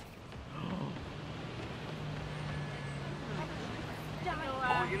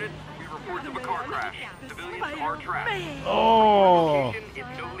 All units, we report of a car crash. Civilians are trapped. Oh. Location is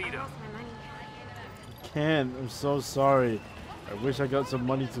Toledo. Ken, I'm so sorry. I wish I got some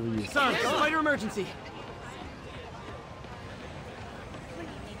money to you. Son, spider emergency.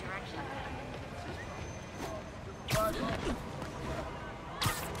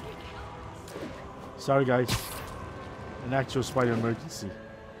 Sorry, guys. An actual spider emergency.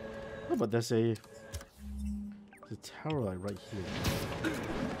 Oh, but there's a tower light right here.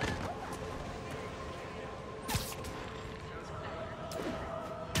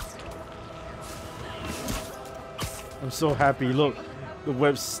 I'm so happy. Look, the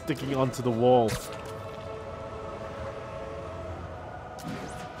web's sticking onto the wall.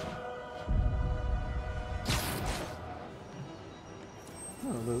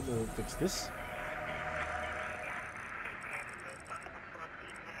 Oh, we'll fix this.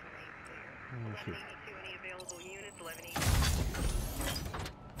 Okay.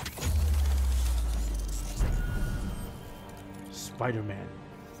 Spider-Man.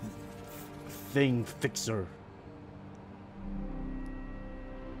 Thing fixer.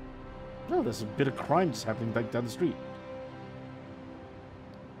 No, there's a bit of crime just happening back down the street.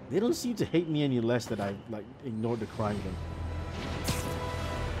 They don't seem to hate me any less that I like ignored the crime then.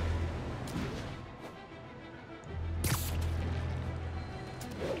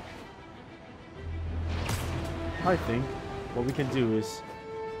 I think what we can do is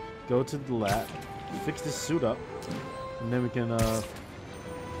go to the lab, fix this suit up, and then we can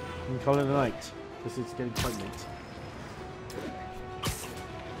call it a night because it's getting quite late.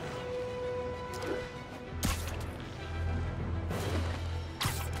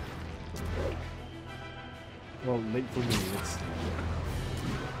 Well, late for me.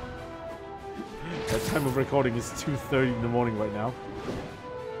 It's the time of recording is 2:30 in the morning right now.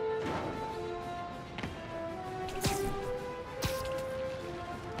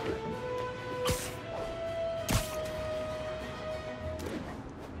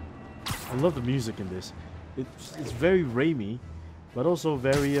 I love the music in this. It's very Raimi, but also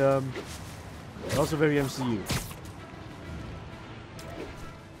very MCU.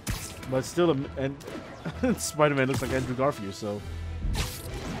 But still, and Spider-Man looks like Andrew Garfield, so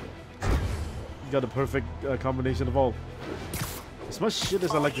you got a perfect combination of all. As much shit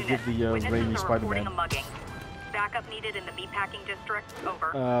as I like to give the Raimi Spider-Man. Backup needed in the meatpacking district.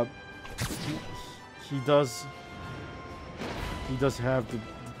 Over. He does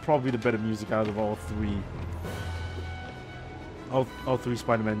probably the better music out of all three. all three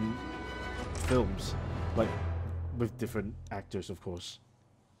Spider-Man films, like with different actors, of course.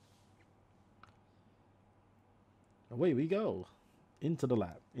 Away we go into the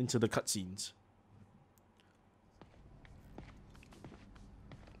lab, into the cutscenes.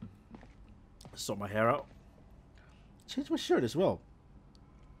 Sort my hair out. Change my shirt as well.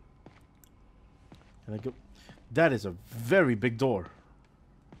 And I go. That is a very big door.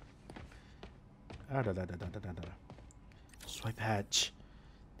 Ah, da, da, da, da, da, da, da. Swipe hatch.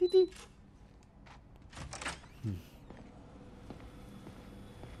 Dee -dee.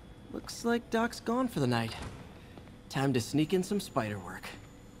 Looks like Doc's gone for the night. Time to sneak in some spider work.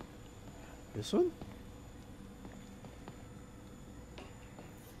 This one?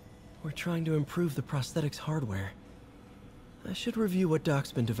 We're trying to improve the prosthetics hardware. I should review what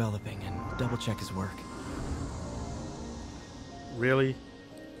Doc's been developing and double-check his work. Really?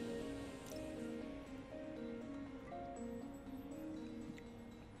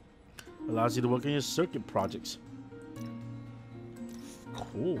 Allows you to work on your circuit projects.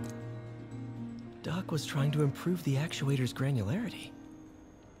 Cool. Doc was trying to improve the actuator's granularity.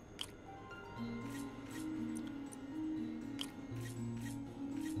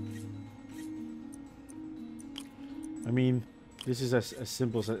 I mean, this is as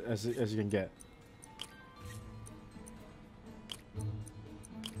simple as you can get.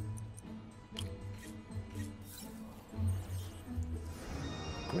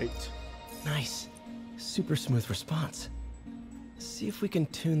 Great. Nice. Super smooth response. See if we can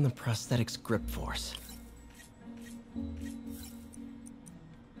tune the prosthetic's grip force.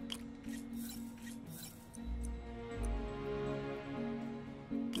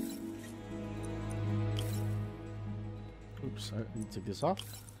 Oops, I need to take this off.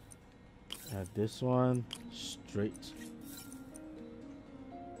 Add this one straight.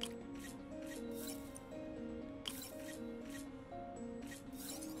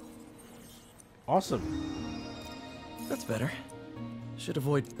 Awesome. That's better. Should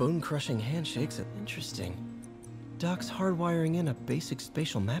avoid bone-crushing handshakes. Interesting. Doc's hardwiring in a basic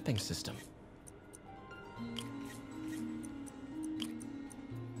spatial mapping system.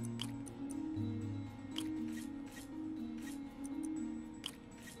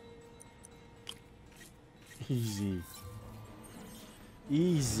 Easy.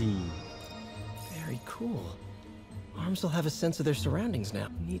 Easy. Very cool. Arms will have a sense of their surroundings now.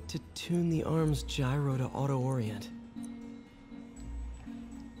 Need to tune the arm's gyro to auto-orient.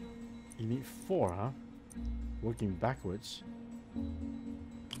 You need 4, huh? Working backwards.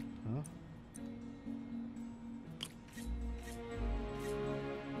 Huh?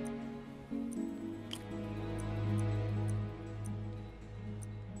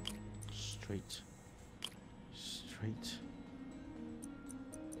 Straight. Straight.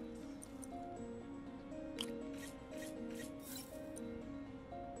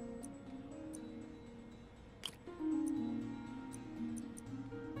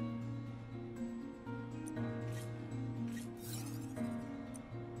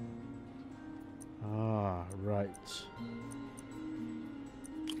 Ah, right.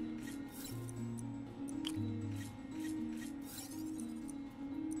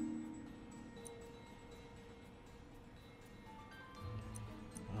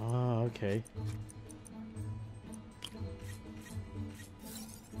 Ah, okay.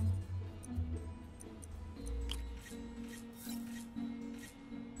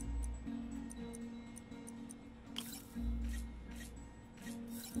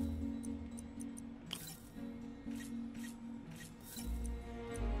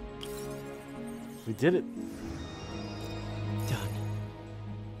 We did it. Done.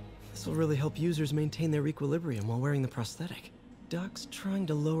 This will really help users maintain their equilibrium while wearing the prosthetic. Doc's trying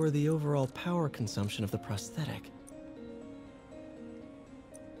to lower the overall power consumption of the prosthetic.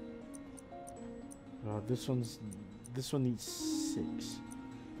 This one needs 6.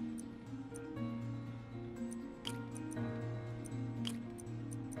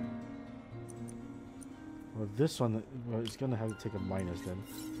 Well, this one, well, it's gonna have to take a minus then.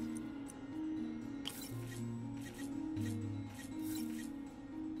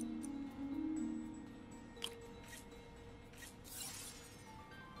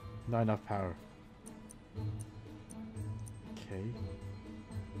 Not enough power. Okay.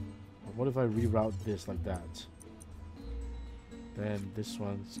 What if I reroute this like that? Then this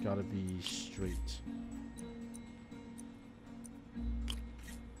one's gotta be straight.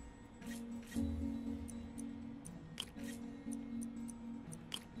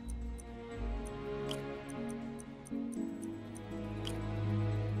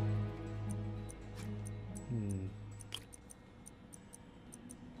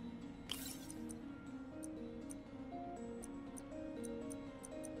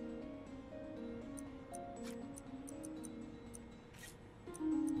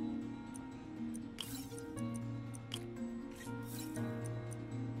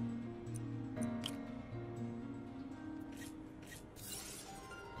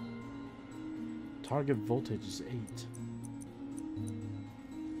 Target voltage is 8.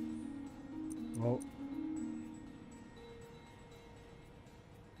 Well,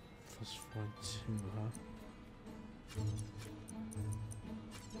 plus 1, 2, huh?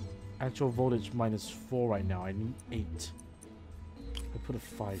 Actual voltage minus 4 right now. I need 8. I put a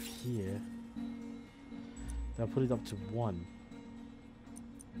 5 here. Then I put it up to 1.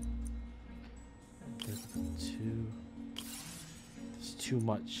 Okay, 2. It's too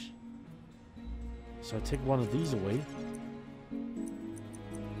much. So I take one of these away.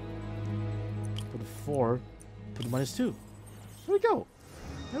 Put a 4. Put a minus 2. There we go.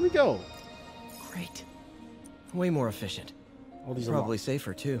 There we go. Great. Way more efficient. All these probably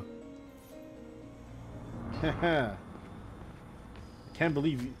safer too. Can't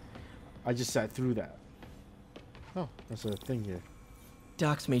believe I just sat through that. Oh, that's a thing here.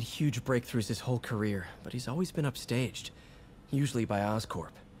 Doc's made huge breakthroughs his whole career, but he's always been upstaged. Usually by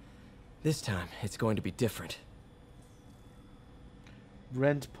Oscorp. This time, it's going to be different.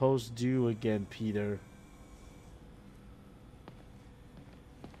 Rent post due again, Peter.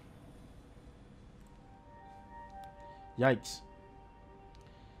 Yikes.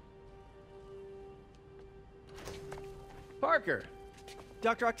 Parker!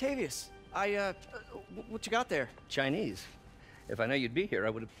 Dr. Octavius, what you got there? Chinese. If I know you'd be here, I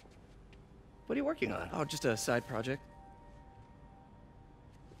would have... What are you working on? Oh, just a side project.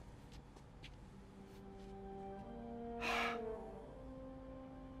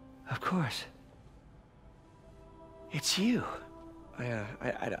 Of course. It's you. I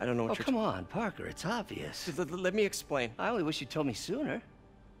don't know what you're... Oh, come on, Parker. It's obvious. Let me explain. I only wish you'd told me sooner.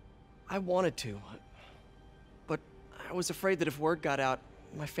 I wanted to, but I was afraid that if word got out,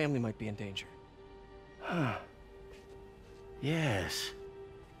 my family might be in danger. Huh. Yes.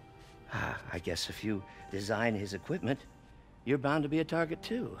 I guess if you design his equipment, you're bound to be a target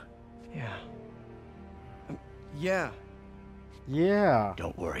too. Yeah. Yeah. Yeah.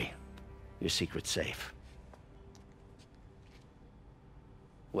 Don't worry. Your secret's safe.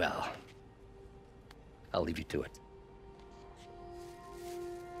 Well, I'll leave you to it.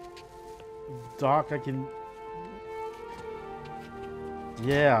 Doc, I can...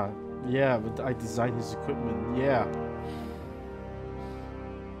 Yeah, but I designed his equipment, yeah.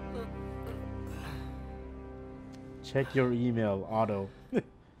 Check your email, Otto.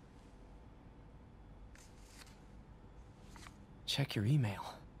 Check your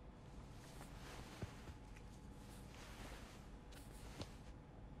email.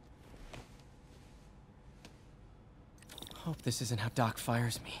 Hope this isn't how Doc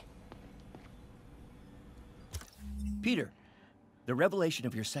fires me. Peter, the revelation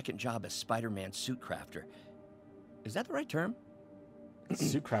of your second job as Spider-Man suit crafter, is that the right term?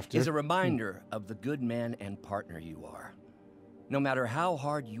 Suit crafter? Is a reminder of the good man and partner you are. No matter how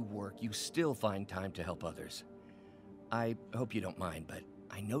hard you work, you still find time to help others. I hope you don't mind, but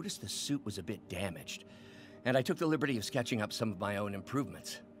I noticed the suit was a bit damaged, and I took the liberty of sketching up some of my own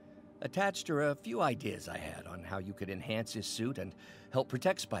improvements. Attached are a few ideas I had on how you could enhance his suit and help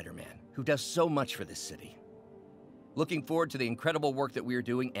protect Spider-Man, who does so much for this city. Looking forward to the incredible work that we are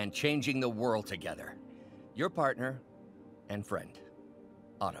doing and changing the world together. Your partner and friend,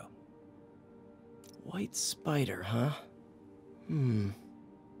 Otto. White Spider, huh?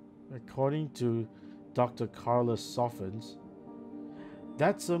 According to Dr. Carla Soffens,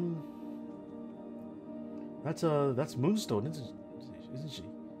 that's Moonstone, isn't she?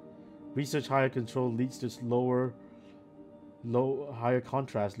 Research higher control leads to higher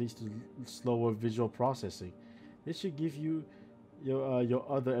contrast leads to slower visual processing. This should give you your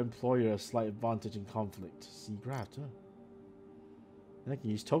other employer a slight advantage in conflict. See graft, huh? And I can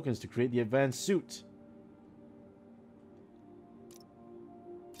use tokens to create the advanced suit.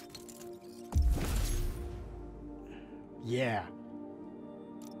 Yeah.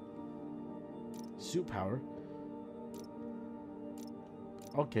 Suit power.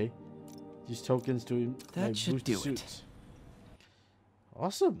 Okay. Use tokens to that should do suit. it.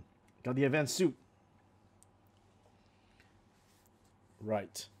 Awesome. Got the advanced suit.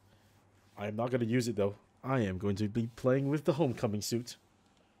 Right. I am not going to use it though. I am going to be playing with the homecoming suit.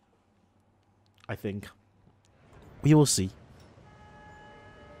 I think. We will see.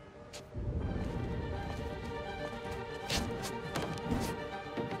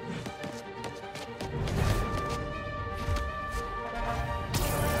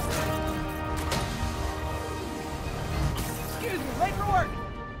 Excuse me, late for work!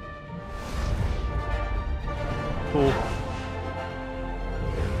 Cool.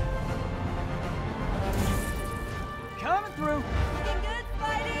 Coming through. Looking good,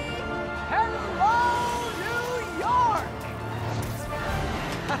 Spidey. Hello, New York.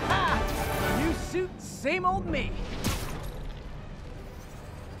 Haha. New suit same old me.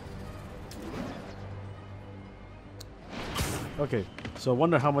 Okay, so I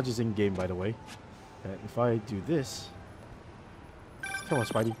wonder how much is in game, by the way. If I do this, come on,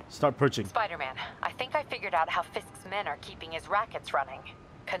 Spidey, start purching. Spider-Man, I think I figured out how Fisk's men are keeping his rackets running.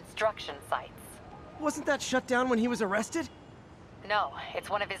 Construction sites. Wasn't that shut down when he was arrested? No, it's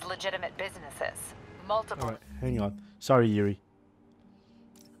one of his legitimate businesses. Multiple. All right, hang on. Sorry, Yuri.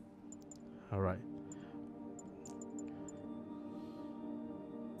 All right.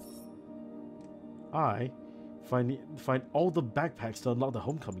 I find all the backpacks to unlock the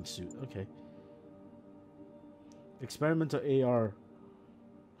homecoming suit. Okay. Experimental AR.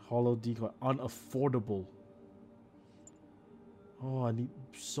 Hollow decoy. Unaffordable. Oh, I need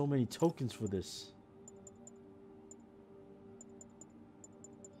so many tokens for this.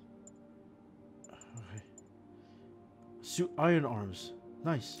 Okay. Suit iron arms.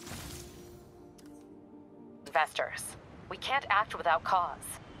 Nice. Investors. We can't act without cause.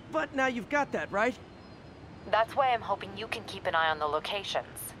 But now you've got that, right? That's why I'm hoping you can keep an eye on the locations.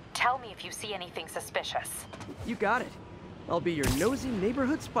 Tell me if you see anything suspicious. You got it. I'll be your nosy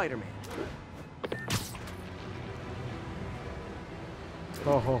neighborhood Spider-Man.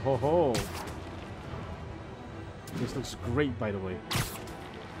 Ho ho ho ho. This looks great, by the way.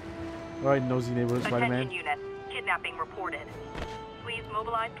 Alright, nosy neighborhood Spider-Man. Attention unit. Kidnapping reported. Please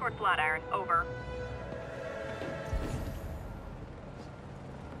mobilize toward Flatiron. Over.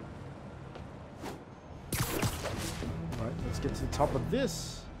 Alright, let's get to the top of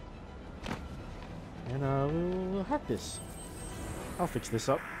this. And we'll hack this. I'll fix this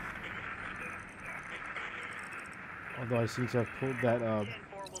up. Although I seem to have pulled that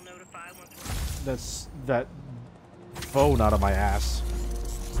that phone out of my ass.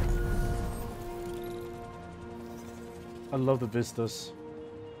 I love the vistas.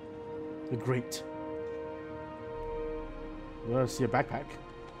 They're great. Well, I see a backpack.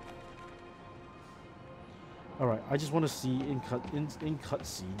 Alright, I just want to see in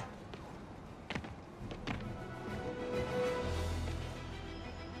cutscene.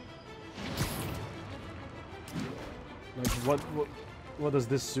 Like what does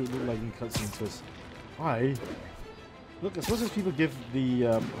this suit look like in cutscene? Because look, as much as people give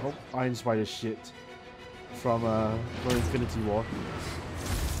the Iron Spider shit from for Infinity War,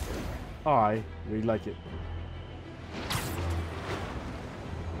 I really like it.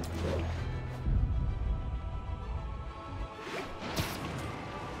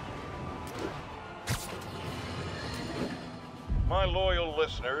 My loyal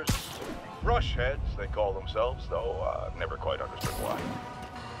listeners, brushheads they call themselves, though I've never quite understood why.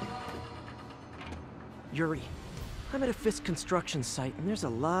 Yuri, I'm at a Fisk construction site, and there's a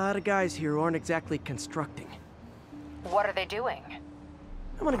lot of guys here who aren't exactly constructing. What are they doing?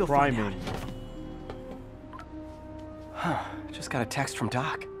 I'm gonna go find out. Huh, just got a text from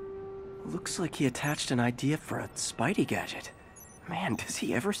Doc. Looks like he attached an idea for a Spidey gadget. Man, does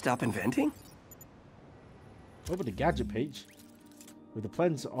he ever stop inventing? Open the gadget page. With the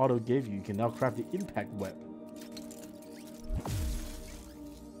plans Otto gave you, you can now craft the impact web.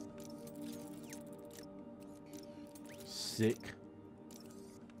 Sick.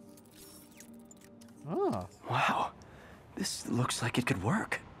 Ah. Wow. This looks like it could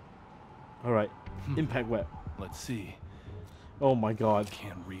work. Alright. Impact web. Let's see. Oh my god.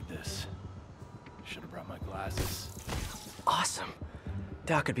 Can't read this. Should have brought my glasses. Awesome.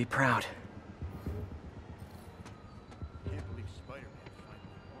 Doc would be proud.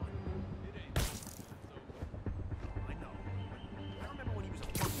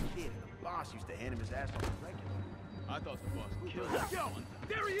 Used to hand him his ass on the regular. I thought the boss killed him. Yo,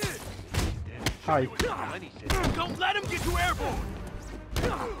 there he is! Hi. Don't let him get you airborne!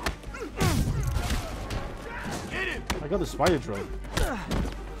 Hit him! I got the spider drone.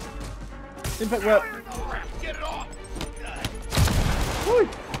 Impact web. Get it off! Woo.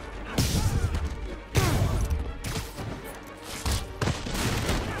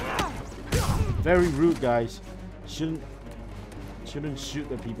 Very rude, guys. Shouldn't shoot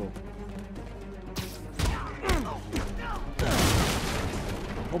the people.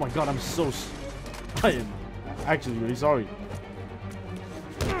 Oh my god, I am actually really sorry.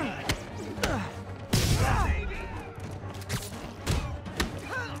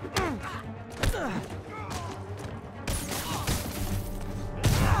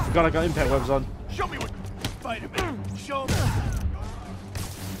 Forgot I got impact webs on. Show me what Spider-Man. Show me.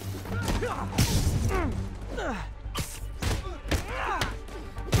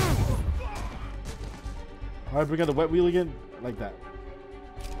 Alright, bring out the wet wheel again. Like that.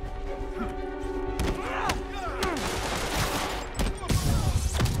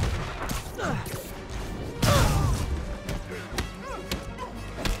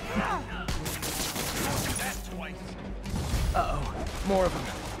 Uh-oh, more of them.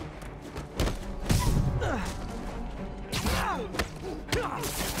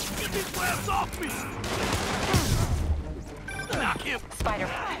 Get these labs off me! Knock him!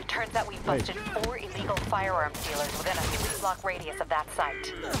 Spider-Man, turns out we've busted 4 illegal firearms dealers within a 3-block radius of that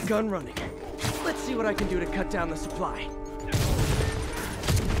site. Gun running. Let's see what I can do to cut down the supply.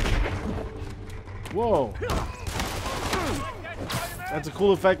 Whoa. That's a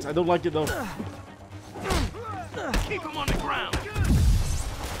cool effect. I don't like it though. Keep him on the ground!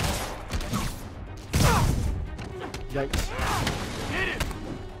 Yikes. Hit him!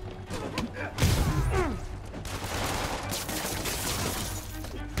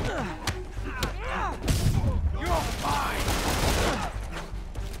 You're fine!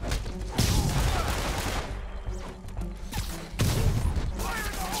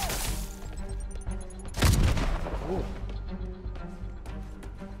 Ooh.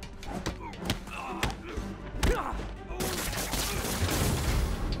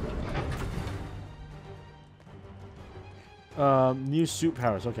 New suit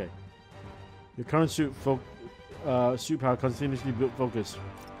powers. Okay. Your current suit power continuously build focus.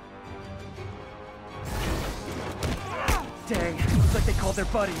 Dang, looks like they called their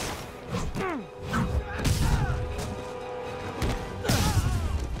buddies.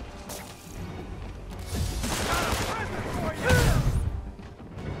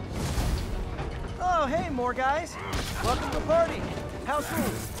 Oh, hey, more guys. Welcome to the party. House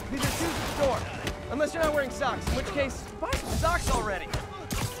rules. These are shoes at the door. Unless you're not wearing socks, in which case, buy some socks already.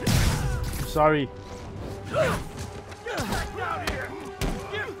 I'm sorry. Down here!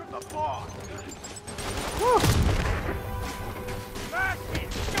 Get from the bar! Back it!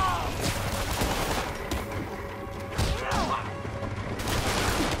 Go!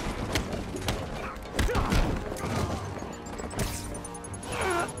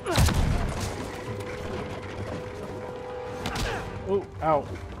 Oh, ow.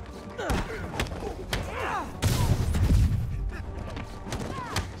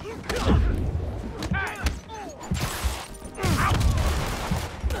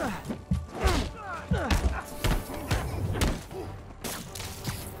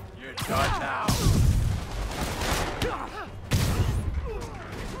 You're done now.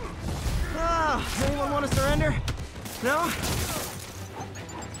 Anyone want to surrender? No?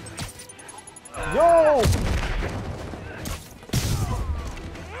 Yo!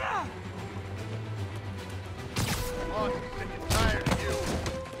 I'm sick and tired of you.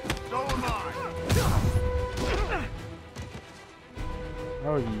 So am I.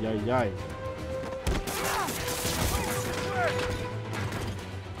 Oh, yay, yay.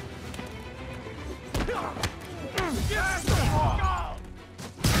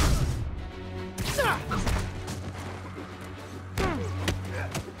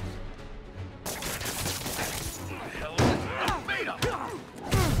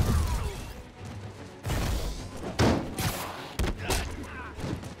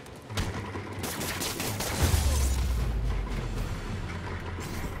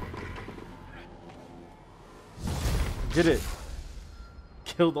 Did it.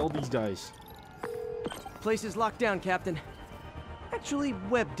 Killed all these guys. Place is locked down, Captain. Actually,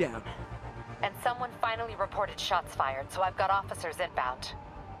 webbed down. And someone finally reported shots fired, so I've got officers inbound.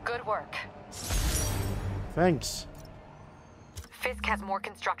 Good work. Thanks. Fisk has more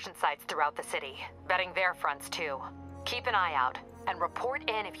construction sites throughout the city, betting their fronts too. Keep an eye out, and report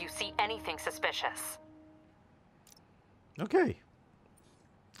in if you see anything suspicious. Okay.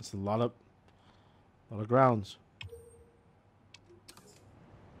 That's a lot of grounds.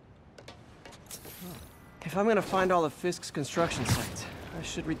 If I'm gonna find all of Fisk's construction sites, I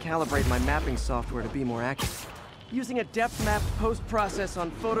should recalibrate my mapping software to be more accurate. Using a depth map post-process on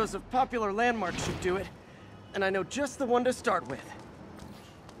photos of popular landmarks should do it, and I know just the one to start with.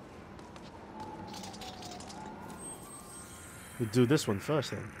 We'll do this one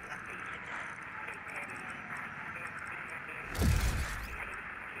first then.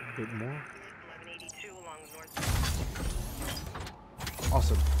 A bit more.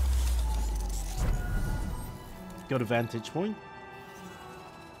 Awesome. Go to vantage point.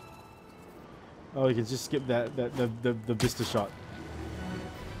 Oh, you can just skip the vista shot.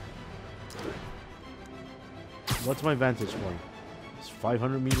 What's my vantage point? It's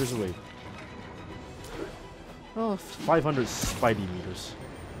 500 meters away. Oh, 500 Spidey meters.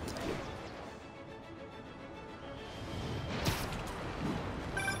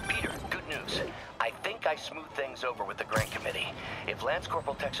 Peter, good news. I think I smoothed things over with the grant committee. If Lance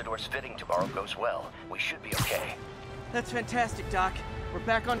Corporal Texador's fitting tomorrow goes well, we should be okay. That's fantastic, Doc. We're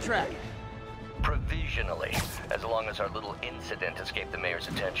back on track. Provisionally, as long as our little incident escaped the mayor's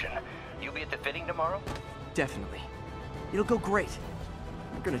attention. You'll be at the fitting tomorrow? Definitely. It'll go great.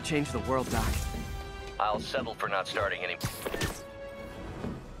 We're gonna change the world, Doc. I'll settle for not starting any...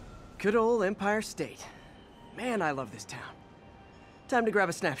 Good old Empire State. Man, I love this town. Time to grab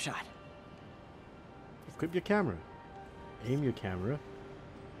a snapshot. Equip your camera. Aim your camera.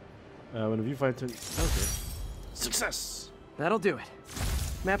 When a viewfinder... Okay. Success! That'll do it.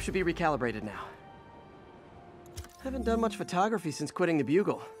 Map should be recalibrated now. Haven't done much photography since quitting the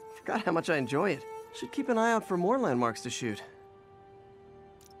Bugle. Forgot how much I enjoy it. Should keep an eye out for more landmarks to shoot.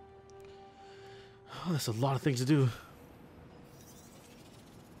 Oh, that's a lot of things to do.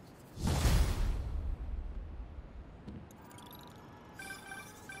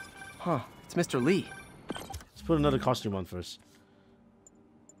 Huh, it's Mr. Lee. Let's put another costume on first.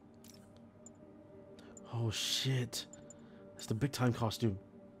 Oh shit. That's the big time costume.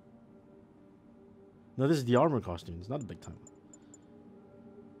 No, this is the armor costume. It's not the big time.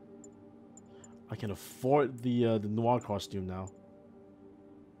 I can afford the noir costume now.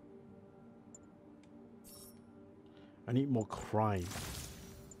 I need more crime.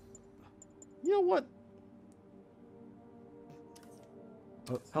 You know what?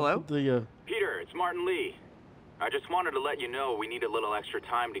 Hello? Peter, it's Martin Lee. I just wanted to let you know we need a little extra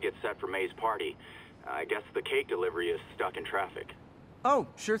time to get set for May's party. I guess the cake delivery is stuck in traffic. Oh,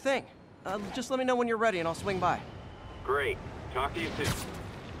 sure thing. Just let me know when you're ready and I'll swing by. Great. Talk to you soon.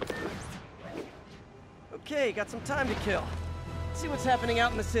 Okay, got some time to kill. Let's see what's happening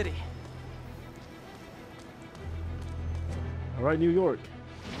out in the city. All right, New York.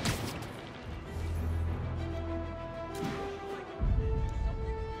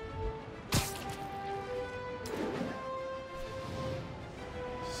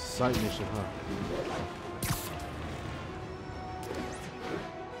 Side mission, huh?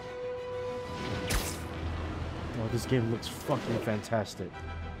 Oh, this game looks fucking fantastic.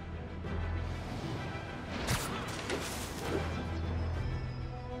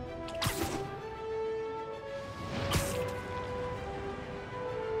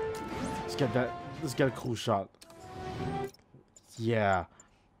 Let's get a cool shot. Yeah.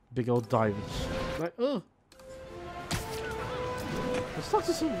 Big old dive. Like, ugh. Let's talk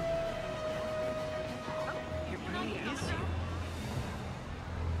to some.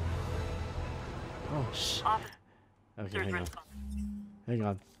 Oh shit. Okay, hang on. Hang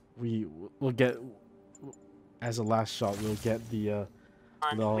on. We'll get, as a last shot, we'll get the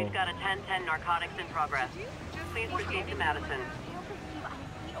We've got a 10-10 narcotics in progress. Please proceed to Madison.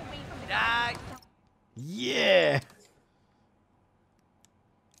 Yeah.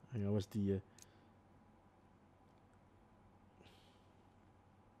 Hang on, what's the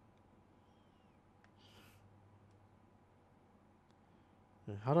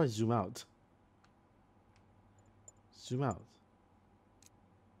how do I zoom out? Zoom out.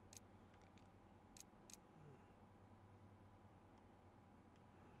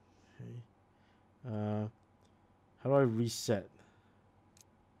 Okay. How do I reset?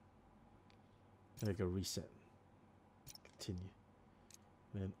 There go, reset. Continue.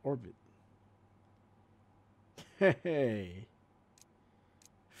 And then orbit. Hey.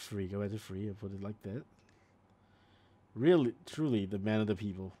 Free. Go back to free and put it like that. Really, truly, the man of the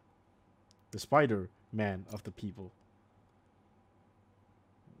people. The Spider-Man of the people.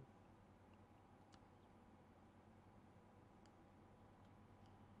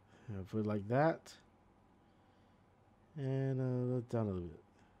 I'll put it like that. And down a little bit.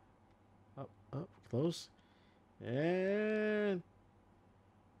 Up, close. And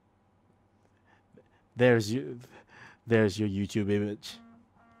there's your YouTube image.